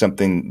reminds me of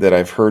something that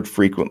I've heard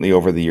frequently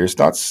over the years.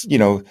 Not,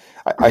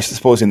 I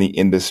suppose in the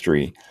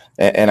industry,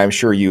 and I'm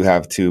sure you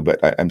have too, but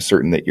I'm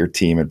certain that your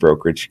team and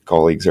brokerage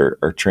colleagues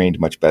are trained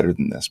much better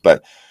than this.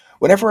 But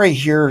whenever I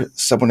hear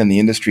someone in the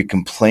industry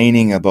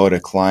complaining about a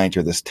client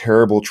or this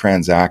terrible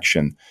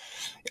transaction,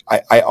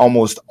 I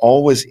almost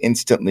always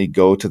instantly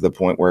go to the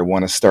point where I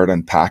want to start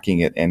unpacking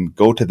it and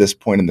go to this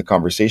point in the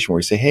conversation where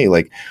we say, hey,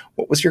 like,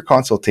 what was your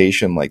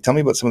consultation like? Tell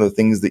me about some of the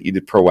things that you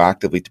did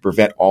proactively to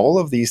prevent all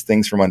of these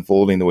things from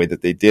unfolding the way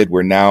that they did,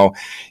 where now,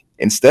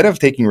 instead of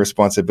taking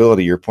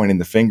responsibility, you're pointing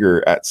the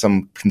finger at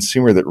some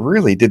consumer that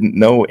really didn't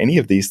know any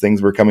of these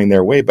things were coming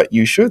their way, but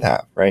you should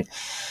have, right?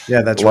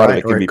 Yeah, that's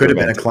right. Or it could have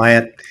been a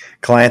client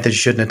that you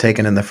shouldn't have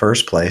taken in the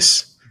first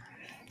place.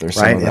 There's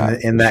right.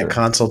 That, in that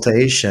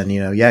consultation,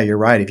 yeah, you're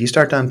right. If you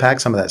start to unpack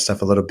some of that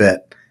stuff a little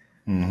bit,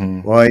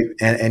 well,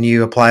 and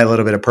you apply a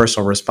little bit of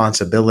personal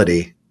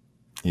responsibility,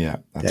 you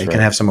can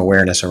have some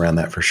awareness around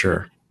that for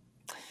sure.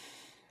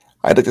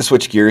 I'd like to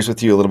switch gears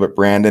with you a little bit,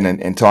 Brandon,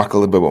 and talk a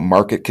little bit about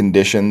market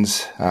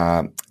conditions.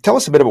 Tell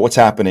us a bit about what's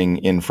happening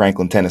in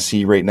Franklin,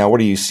 Tennessee right now.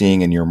 What are you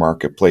seeing in your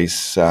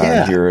marketplace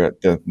here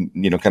at the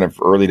kind of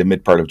early to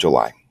mid part of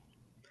July?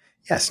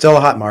 Yeah, still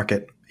a hot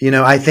market.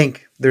 I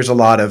think there's a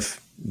lot of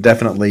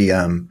definitely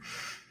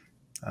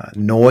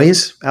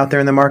noise out there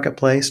in the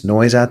marketplace,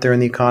 noise out there in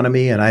the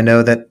economy. And I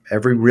know that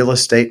every real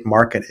estate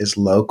market is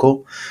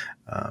local.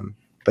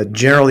 But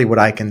generally what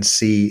I can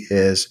see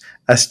is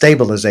a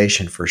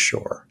stabilization for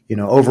sure.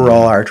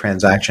 Overall, our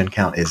transaction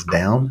count is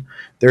down.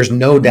 There's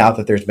no doubt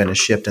that there's been a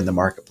shift in the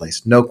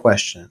marketplace, no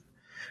question.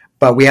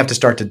 But we have to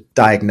start to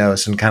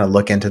diagnose and kind of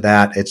look into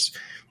that.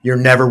 You're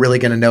never really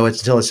going to know it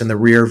until it's in the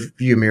rear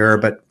view mirror.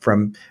 But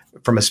from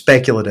a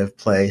speculative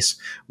place,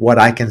 what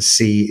I can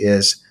see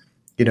is,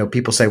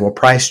 people say, well,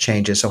 price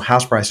changes, so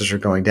house prices are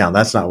going down.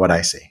 That's not what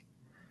I see.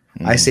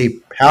 I see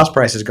house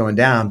prices going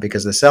down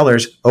because the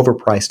sellers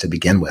overpriced to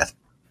begin with.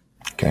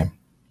 Okay.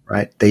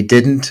 Right. They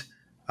didn't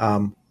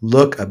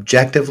look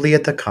objectively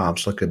at the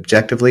comps, look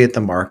objectively at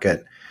the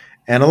market.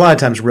 And a lot of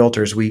times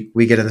realtors,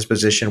 we get in this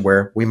position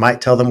where we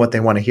might tell them what they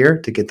want to hear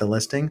to get the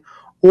listing,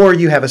 or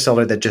you have a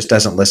seller that just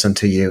doesn't listen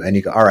to you and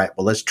you go, all right,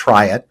 well, let's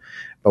try it.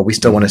 But we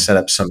still want to set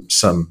up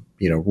some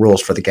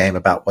rules for the game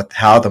about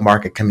how the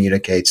market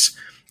communicates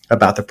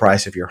about the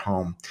price of your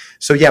home.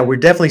 So yeah, we're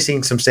definitely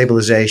seeing some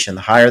stabilization.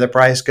 The higher the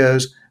price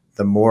goes,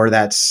 the more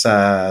that's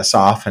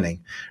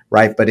softening,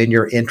 right? But in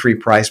your entry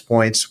price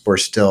points, we're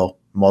still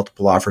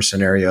multiple offer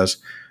scenarios.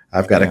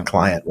 I've got a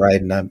client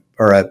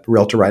or a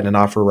realtor writing an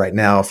offer right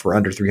now for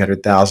under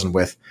 $300,000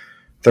 with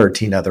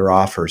 13 other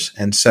offers.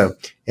 And so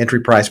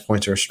entry price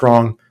points are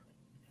strong.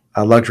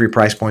 Luxury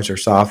price points are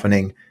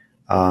softening.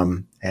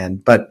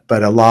 But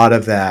a lot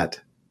of that,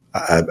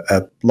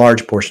 a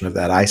large portion of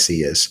that I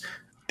see is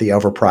the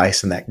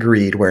overprice and that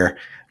greed where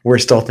we're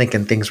still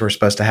thinking things were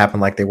supposed to happen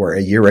like they were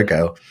a year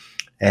ago.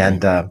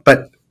 And,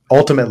 but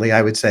ultimately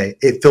I would say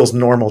it feels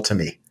normal to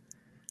me,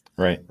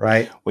 Right.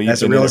 Well,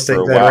 that's a real estate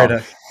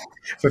veteran.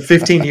 For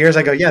 15 years,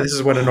 I go, yeah, this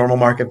is what a normal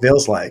market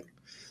feels like.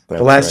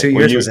 The last 2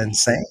 years was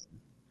insane.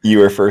 You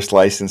were first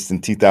licensed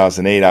in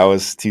 2008. I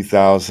was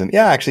 2000.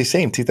 Yeah, actually,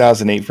 same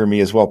 2008 for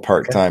me as well,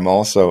 part-time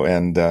also.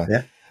 And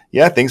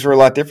things were a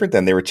lot different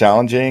then. They were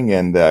challenging,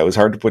 and it was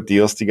hard to put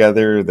deals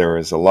together. There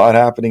was a lot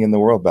happening in the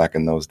world back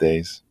in those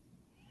days.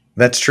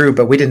 That's true,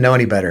 but we didn't know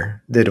any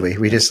better, did we?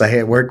 We just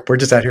hey, we're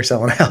just out here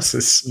selling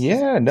houses.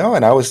 Yeah, no,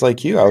 and I was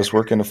like you. I was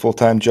working a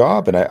full-time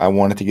job, and I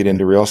wanted to get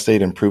into real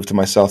estate and prove to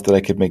myself that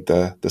I could make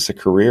this a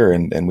career,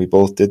 and we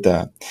both did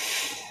that.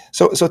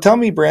 So tell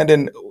me,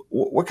 Brandon,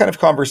 what kind of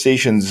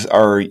conversations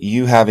are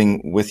you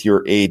having with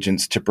your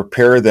agents to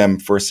prepare them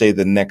for, say,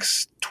 the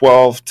next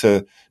 12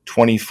 to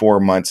 24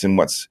 months and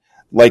what's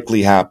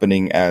likely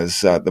happening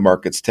as the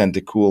markets tend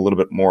to cool a little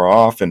bit more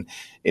off and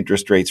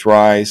interest rates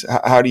rise?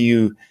 How do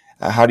you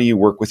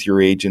work with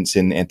your agents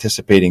in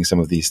anticipating some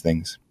of these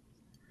things?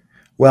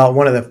 Well,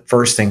 one of the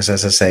first things,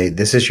 as I say,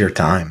 this is your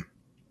time,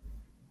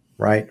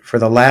 right? For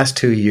the last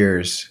 2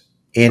 years,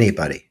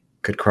 anybody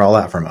could crawl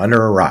out from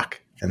under a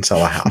rock and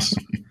sell a house,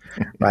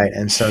 right?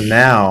 And so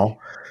now,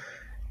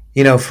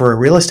 for a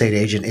real estate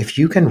agent, if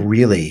you can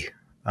really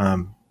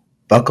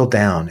buckle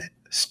down,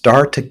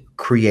 start to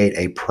create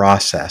a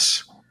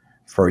process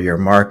for your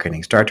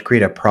marketing, start to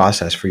create a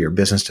process for your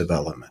business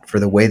development, for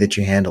the way that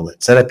you handle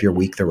it, set up your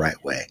week the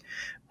right way,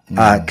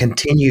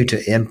 continue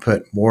to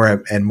input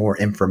more and more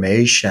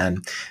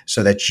information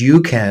so that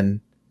you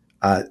can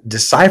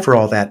decipher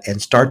all that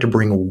and start to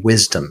bring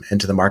wisdom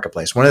into the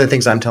marketplace. One of the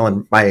things I'm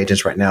telling my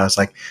agents right now is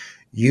like,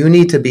 you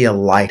need to be a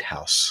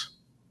lighthouse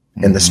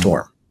in the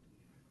storm,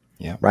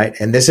 right?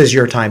 And this is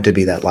your time to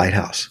be that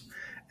lighthouse.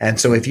 And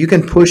so if you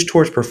can push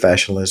towards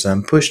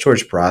professionalism, push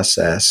towards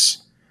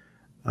process,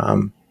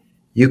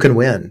 you can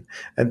win.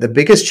 And the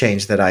biggest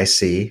change that I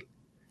see,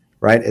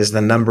 right, is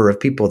the number of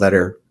people that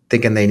are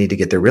thinking they need to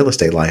get their real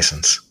estate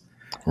license,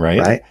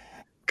 right?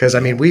 Because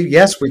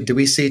do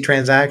we see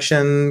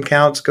transaction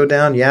counts go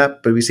down?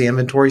 Yep. But we see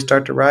inventory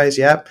start to rise?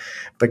 Yep.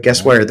 But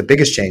guess where the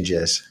biggest change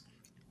is?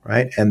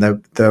 Right. And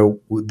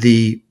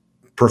the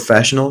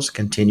professionals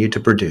continue to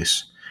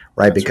produce,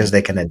 right? Because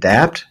they can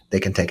adapt, they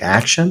can take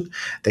action,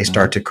 they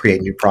start to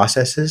create new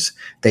processes,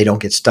 they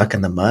don't get stuck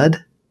in the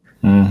mud,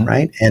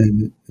 right?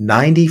 And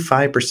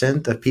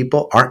 95% of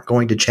people aren't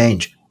going to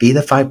change. Be the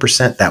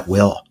 5% that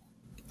will.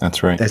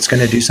 That's right. That's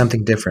going to do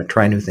something different,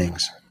 try new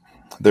things.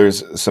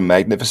 There's some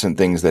magnificent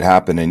things that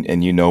happen,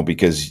 and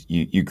because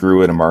you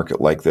grew in a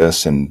market like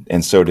this,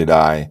 and so did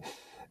I.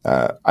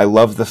 I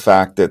love the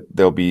fact that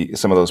there'll be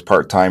some of those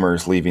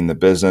part-timers leaving the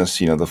business.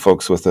 The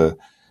folks with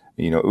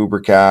Uber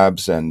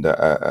cabs and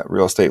a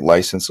real estate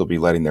license will be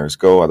letting theirs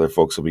go. Other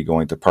folks will be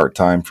going to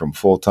part-time from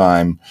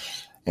full-time.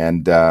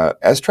 And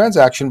as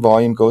transaction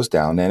volume goes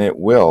down, and it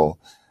will,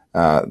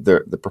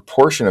 the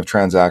proportion of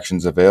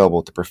transactions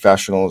available to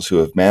professionals who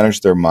have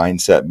managed their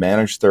mindset,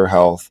 managed their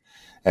health,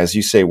 as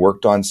you say,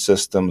 worked on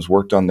systems,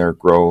 worked on their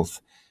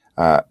growth,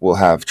 will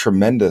have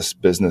tremendous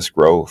business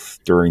growth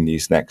during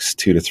these next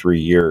 2 to 3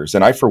 years.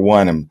 And I, for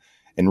one, am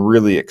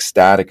really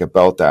ecstatic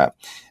about that.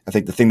 I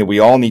think the thing that we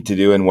all need to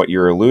do, and what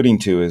you're alluding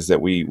to, is that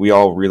we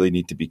all really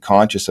need to be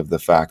conscious of the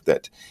fact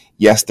that,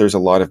 yes, there's a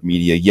lot of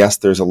media, yes,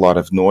 there's a lot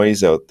of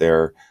noise out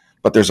there,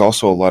 but there's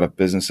also a lot of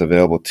business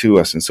available to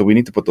us. And so we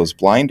need to put those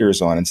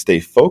blinders on and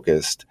stay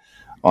focused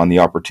on the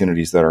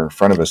opportunities that are in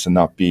front of us and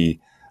not be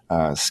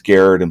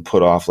scared and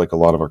put off like a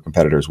lot of our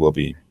competitors will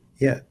be.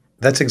 Yeah.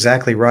 That's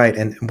exactly right.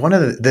 And one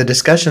of the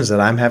discussions that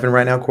I'm having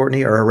right now,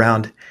 Courtney, are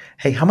around,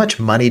 hey, how much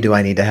money do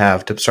I need to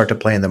have to start to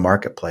play in the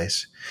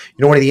marketplace?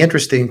 One of the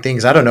interesting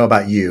things, I don't know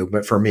about you,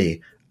 but for me,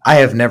 I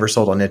have never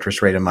sold on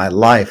interest rate in my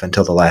life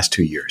until the last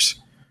 2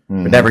 years.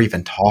 We never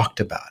even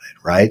talked about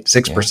it, right?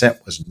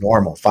 6% was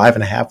normal.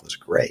 5.5 was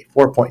great.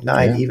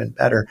 4.9 even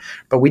better.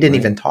 But we didn't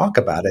even talk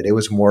about it. It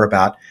was more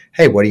about,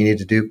 hey, what do you need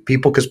to do?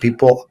 Because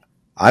people,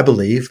 I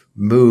believe,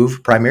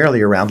 move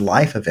primarily around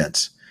life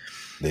events.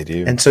 They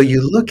do. And so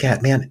you look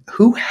at, man,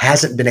 who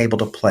hasn't been able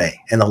to play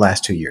in the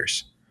last 2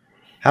 years?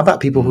 How about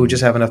people who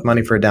just have enough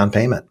money for a down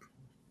payment?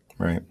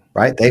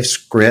 Right? They've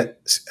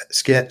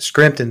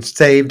scrimped and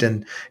saved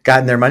and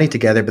gotten their money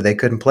together, but they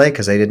couldn't play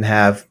because they didn't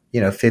have,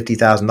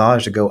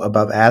 $50,000 to go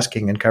above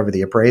asking and cover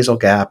the appraisal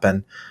gap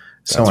and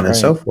so on and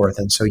so forth.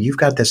 And so you've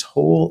got this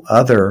whole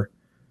other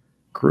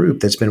group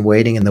that's been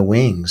waiting in the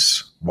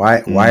wings.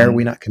 Why are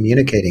we not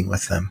communicating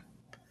with them?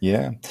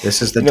 Yeah.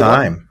 This is the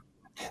time.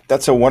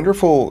 That's a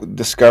wonderful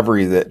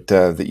discovery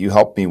that you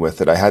helped me with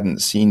that I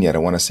hadn't seen yet. I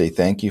want to say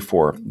thank you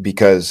for,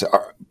 because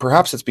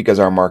perhaps it's because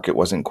our market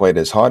wasn't quite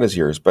as hot as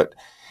yours, but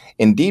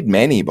indeed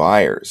many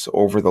buyers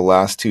over the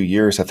last 2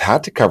 years have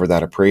had to cover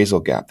that appraisal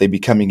gap. They'd be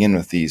coming in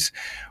with these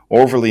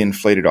overly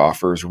inflated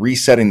offers,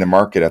 resetting the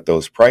market at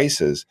those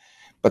prices.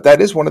 But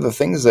that is one of the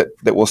things that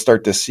we'll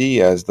start to see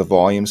as the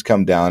volumes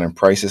come down and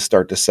prices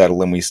start to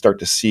settle, and we start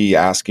to see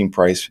asking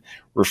price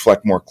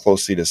reflect more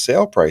closely to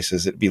sale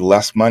prices. It'd be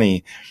less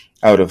money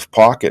out of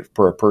pocket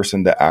for a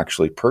person to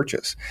actually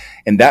purchase.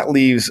 And that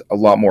leaves a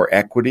lot more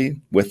equity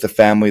with the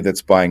family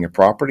that's buying a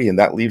property, and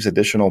that leaves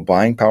additional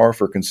buying power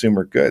for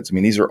consumer goods. I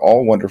mean, these are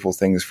all wonderful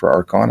things for our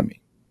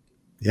economy.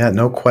 Yeah,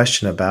 no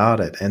question about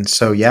it. And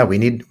so, yeah, we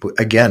need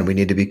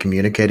to be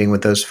communicating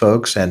with those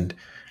folks and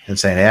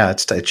saying, yeah,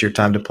 it's your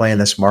time to play in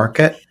this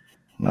market.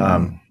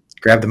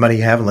 Grab the money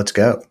you have and let's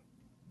go.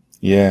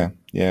 Yeah.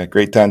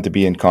 Great time to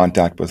be in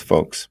contact with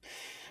folks.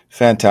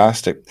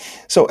 Fantastic.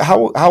 So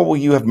how will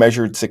you have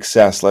measured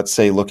success, let's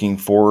say, looking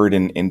forward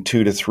in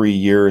 2 to 3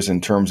 years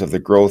in terms of the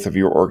growth of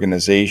your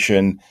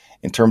organization,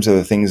 in terms of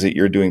the things that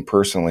you're doing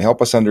personally?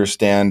 Help us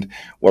understand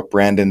what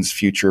Brandon's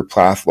future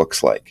path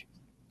looks like.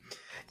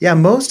 Yeah,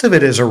 most of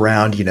it is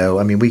around,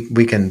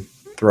 we can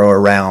throw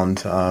around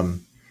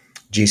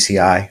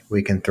GCI.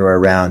 We can throw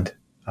around,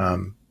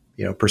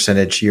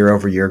 percentage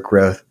year-over-year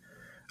growth,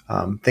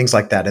 things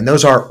like that. And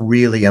those are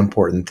really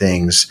important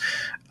things.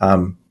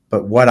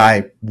 But what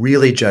I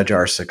really judge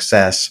our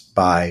success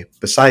by,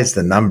 besides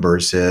the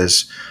numbers,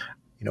 is,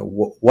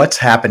 what's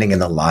happening in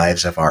the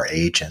lives of our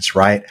agents,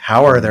 right?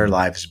 How are their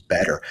lives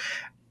better?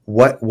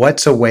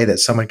 What's a way that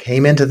someone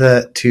came into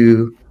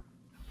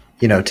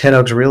Ten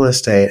Oaks Real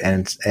Estate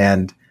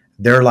and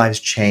their lives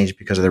changed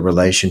because of their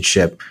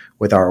relationship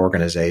with our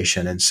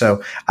organization. And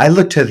so I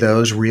look to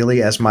those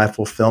really as my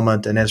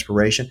fulfillment and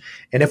inspiration.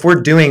 And if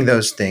we're doing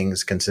those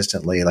things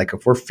consistently, like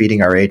if we're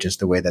feeding our agents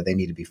the way that they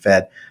need to be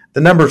fed,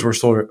 the numbers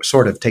will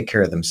sort of take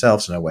care of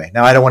themselves in a way.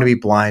 Now, I don't want to be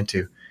blind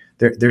to,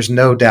 there's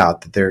no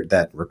doubt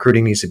that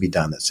recruiting needs to be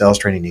done, that sales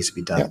training needs to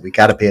be done. Yeah. We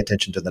got to pay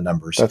attention to the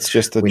numbers. That's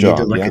just the job. We need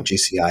to look at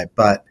GCI,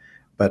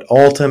 but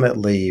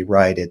ultimately,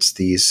 right, it's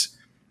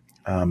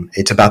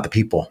about the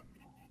people.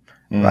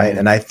 Right.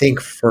 And I think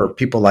for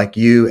people like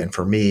you and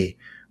for me,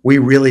 we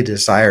really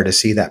desire to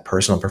see that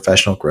personal and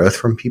professional growth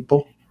from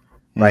people.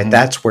 Right.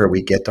 That's where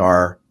we get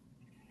our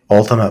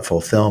ultimate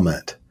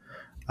fulfillment.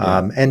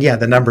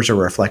 The numbers are a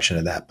reflection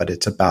of that, but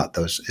it's about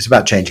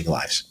changing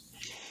lives.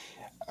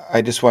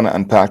 I just want to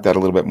unpack that a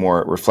little bit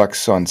more. It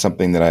reflects on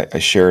something that I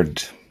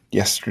shared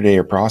yesterday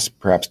or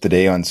perhaps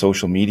today on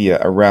social media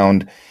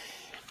around,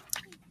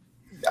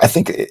 I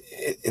think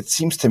it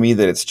seems to me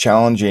that it's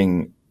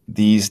challenging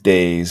these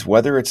days,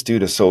 whether it's due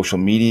to social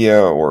media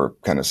or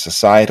kind of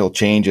societal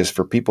changes,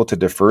 for people to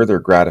defer their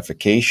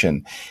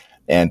gratification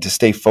and to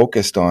stay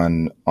focused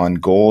on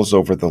goals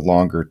over the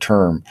longer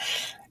term.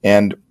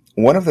 And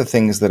one of the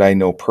things that I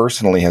know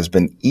personally has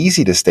been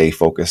easy to stay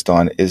focused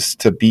on is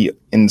to be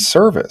in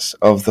service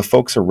of the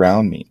folks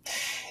around me.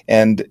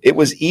 And it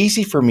was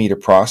easy for me to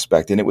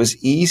prospect, and it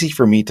was easy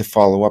for me to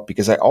follow up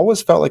because I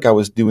always felt like I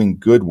was doing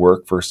good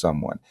work for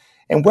someone.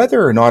 And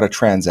whether or not a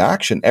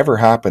transaction ever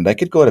happened, I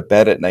could go to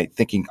bed at night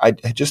thinking I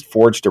had just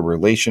forged a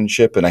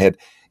relationship and I had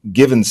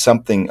given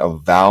something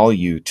of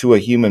value to a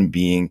human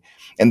being,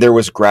 and there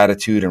was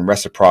gratitude and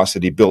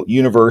reciprocity built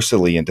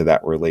universally into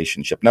that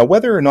relationship. Now,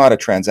 whether or not a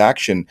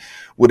transaction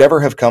would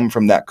ever have come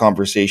from that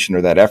conversation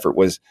or that effort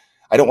was,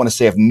 I don't want to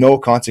say of no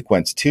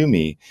consequence to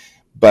me,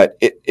 but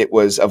it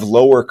was of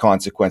lower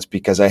consequence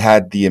because I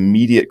had the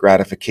immediate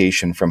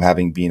gratification from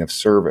having been of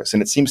service.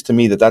 And it seems to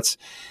me that that's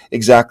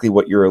exactly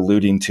what you're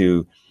alluding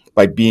to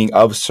by being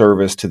of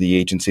service to the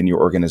agents in your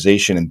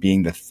organization and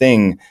being the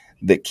thing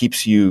that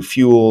keeps you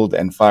fueled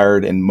and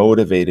fired and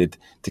motivated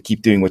to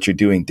keep doing what you're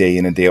doing day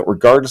in and day out,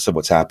 regardless of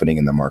what's happening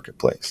in the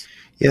marketplace.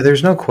 Yeah,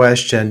 there's no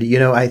question.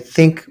 I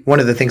think one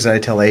of the things that I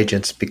tell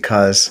agents,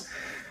 because,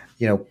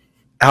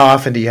 how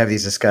often do you have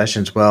these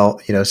discussions? Well,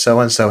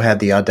 so-and-so had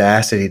the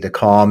audacity to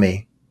call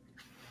me,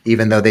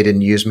 even though they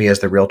didn't use me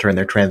as the realtor in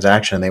their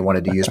transaction, and they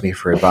wanted to use me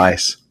for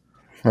advice.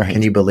 Right.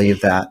 Can you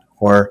believe that?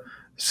 Or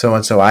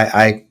so-and-so,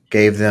 I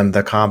gave them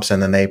the comps and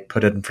then they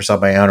put it in for sale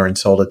by owner and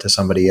sold it to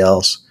somebody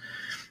else.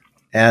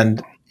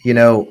 And,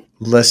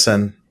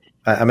 listen,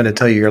 I'm going to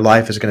tell you, your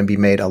life is going to be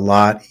made a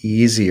lot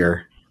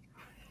easier,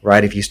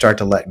 right, if you start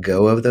to let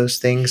go of those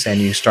things and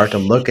you start to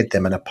look at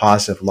them in a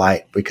positive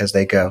light, because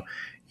they go,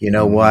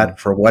 what,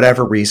 for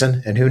whatever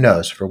reason, and who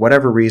knows, for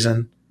whatever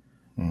reason,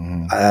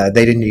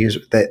 they didn't use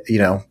that,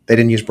 they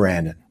didn't use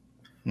Brandon.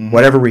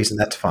 Whatever reason,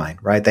 that's fine,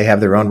 right? They have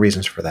their own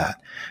reasons for that.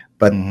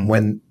 But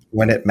when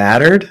it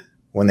mattered,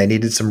 when they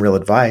needed some real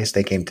advice,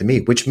 they came to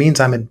me, which means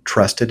I'm a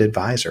trusted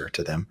advisor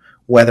to them,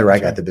 whether I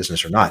got the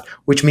business or not,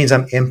 which means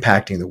I'm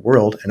impacting the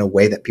world in a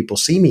way that people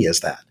see me as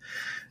that.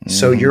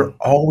 So you're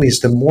always,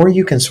 the more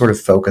you can sort of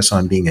focus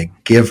on being a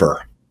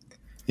giver,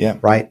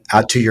 right,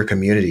 out to your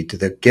community, to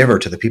the giver,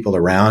 to the people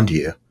around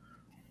you,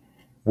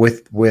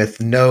 with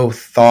no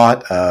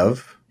thought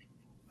of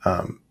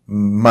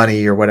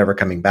money or whatever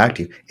coming back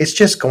to you, it's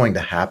just going to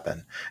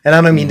happen. And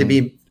I don't mean to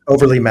be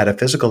overly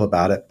metaphysical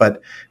about it,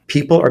 but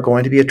people are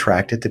going to be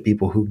attracted to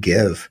people who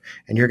give,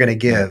 and you're going to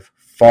give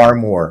far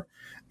more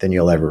than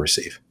you'll ever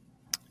receive.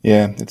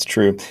 Yeah, it's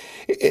true.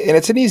 And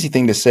it's an easy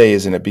thing to say,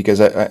 isn't it?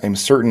 Because I'm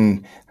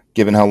certain,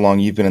 given how long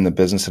you've been in the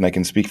business, and I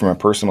can speak from a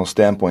personal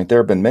standpoint, there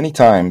have been many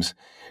times,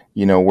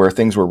 where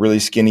things were really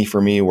skinny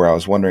for me, where I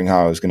was wondering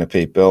how I was going to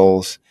pay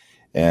bills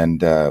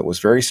and was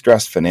very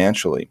stressed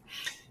financially.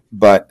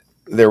 But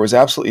there was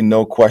absolutely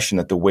no question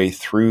that the way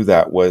through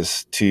that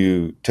was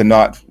to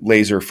not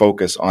laser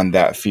focus on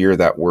that fear,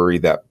 that worry,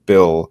 that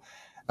bill,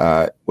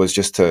 was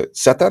just to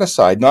set that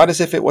aside, not as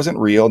if it wasn't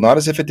real, not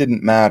as if it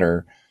didn't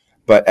matter,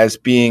 but as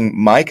being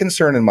my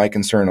concern and my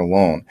concern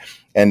alone.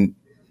 And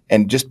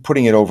just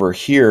putting it over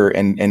here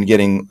and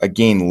getting,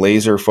 again,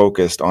 laser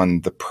focused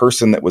on the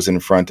person that was in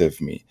front of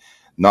me,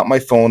 not my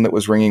phone that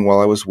was ringing while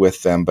I was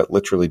with them, but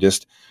literally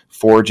just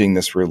forging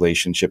this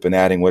relationship and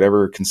adding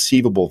whatever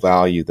conceivable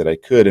value that I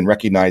could, and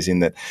recognizing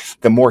that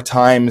the more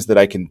times that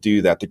I can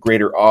do that, the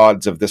greater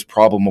odds of this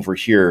problem over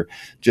here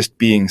just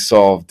being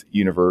solved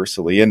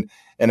universally. And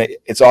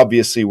it's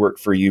obviously worked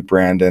for you,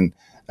 Brandon,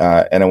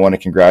 and I want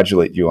to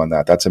congratulate you on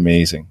that. That's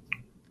amazing.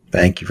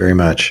 Thank you very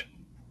much.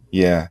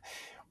 Yeah.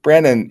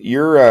 Brandon,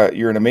 you're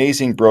an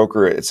amazing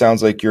broker. It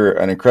sounds like you're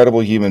an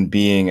incredible human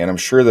being, and I'm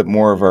sure that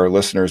more of our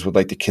listeners would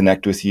like to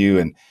connect with you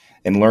and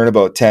learn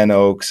about 10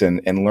 Oaks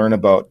and learn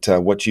about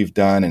what you've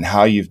done and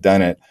how you've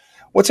done it.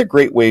 What's a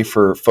great way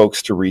for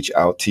folks to reach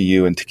out to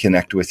you and to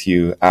connect with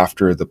you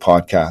after the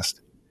podcast?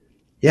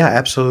 Yeah,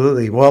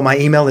 absolutely. Well, my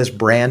email is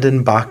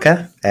Brandon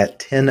Baca at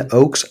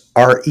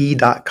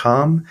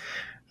 10oaksre.com,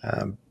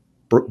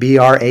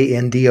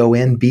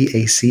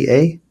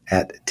 BrandonBaca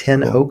at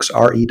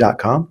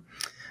 10oaksre.com.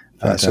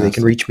 So they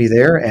can reach me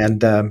there,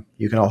 and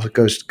you can also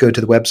go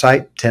to the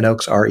website,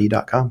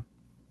 10oaksre.com.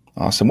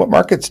 Awesome. What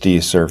markets do you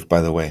serve,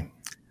 by the way?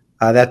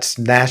 That's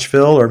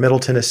Nashville or Middle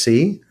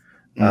Tennessee,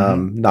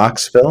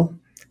 Knoxville,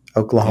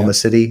 Oklahoma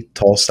City,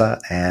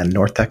 Tulsa, and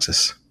North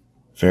Texas.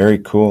 Very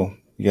cool.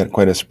 You got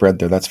quite a spread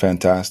there. That's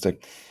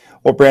fantastic.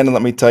 Well, Brandon,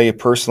 let me tell you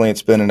personally,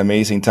 it's been an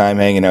amazing time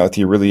hanging out with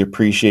you. Really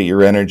appreciate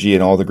your energy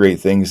and all the great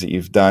things that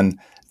you've done.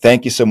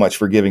 Thank you so much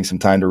for giving some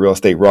time to Real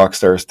Estate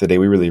Rockstars today.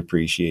 We really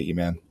appreciate you,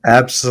 man.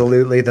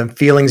 Absolutely. The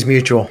feeling's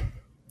mutual.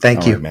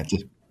 Thank you. Right, man.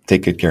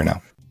 Take good care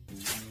now.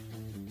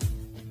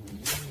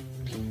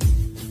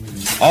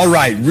 All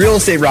right, Real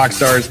Estate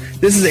Rockstars,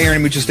 this is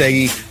Aaron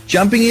Amuchastegui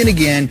jumping in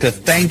again to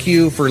thank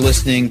you for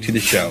listening to the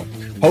show.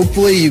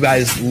 Hopefully you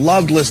guys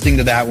loved listening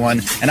to that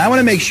one. And I want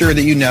to make sure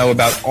that you know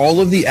about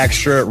all of the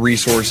extra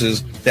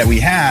resources that we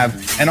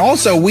have. And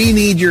also, we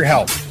need your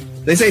help.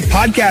 They say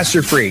podcasts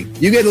are free.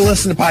 You get to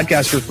listen to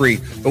podcasts for free.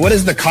 But what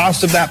is the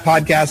cost of that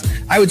podcast?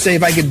 I would say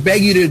if I could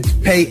beg you to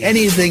pay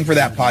anything for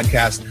that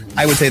podcast,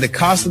 I would say the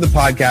cost of the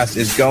podcast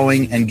is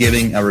going and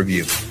giving a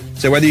review.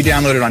 So whether you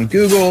download it on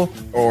Google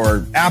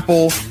or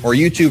Apple or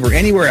YouTube or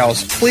anywhere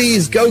else,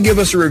 please go give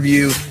us a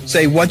review.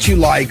 Say what you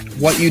liked,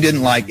 what you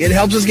didn't like. It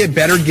helps us get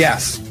better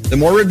guests. The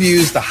more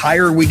reviews, the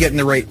higher we get in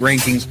the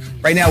rankings.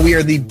 Right now, we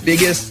are the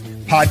biggest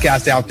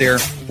podcast out there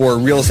for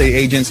real estate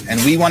agents,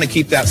 and we want to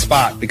keep that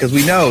spot because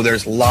we know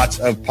there's lots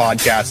of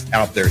podcasts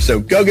out there. So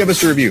go give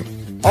us a review.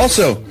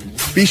 Also,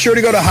 be sure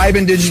to go to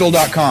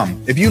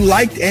hibandigital.com. If you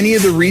liked any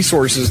of the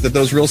resources that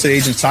those real estate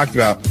agents talked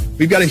about,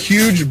 we've got a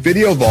huge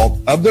video vault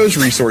of those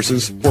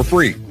resources for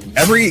free.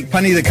 Every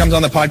penny that comes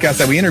on the podcast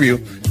that we interview,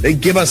 they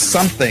give us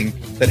something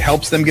that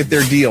helps them get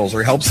their deals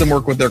or helps them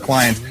work with their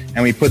clients,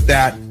 and we put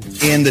that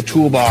in the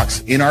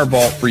toolbox in our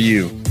vault for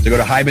you. So go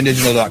to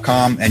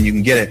hibandigital.com and you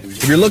can get it.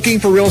 If you're looking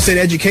for real estate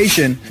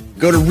education,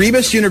 go to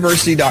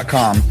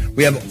rebusuniversity.com.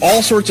 We have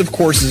all sorts of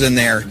courses in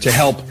there to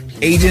help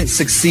agents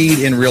succeed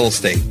in real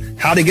estate.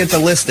 How to get the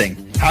listing,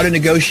 how to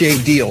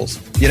negotiate deals,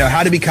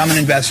 how to become an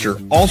investor,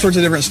 all sorts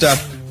of different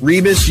stuff,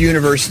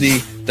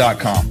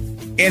 rebusuniversity.com.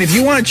 And if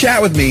you want to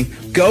chat with me,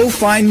 go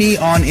find me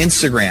on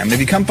Instagram. And if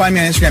you come find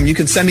me on Instagram, you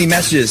can send me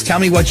messages. Tell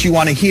me what you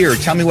want to hear.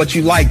 Tell me what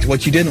you liked,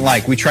 what you didn't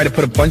like. We try to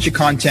put a bunch of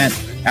content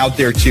out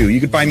there too. You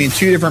can find me in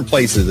two different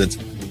places. It's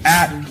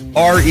at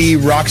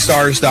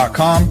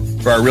rerockstars.com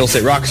for our Real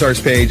Estate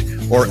Rockstars page,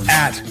 or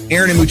at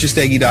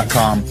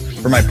aaronamuchastegui.com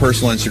for my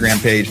personal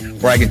Instagram page,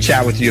 where I can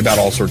chat with you about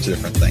all sorts of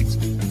different things.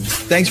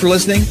 Thanks for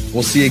listening.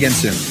 We'll see you again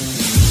soon.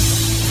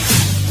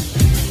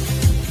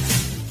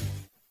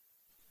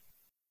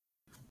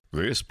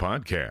 This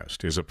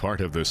podcast is a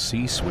part of the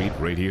C-Suite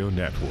Radio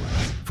Network.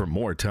 For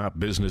more top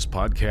business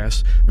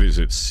podcasts,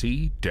 visit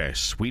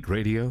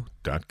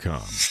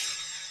c-suiteradio.com.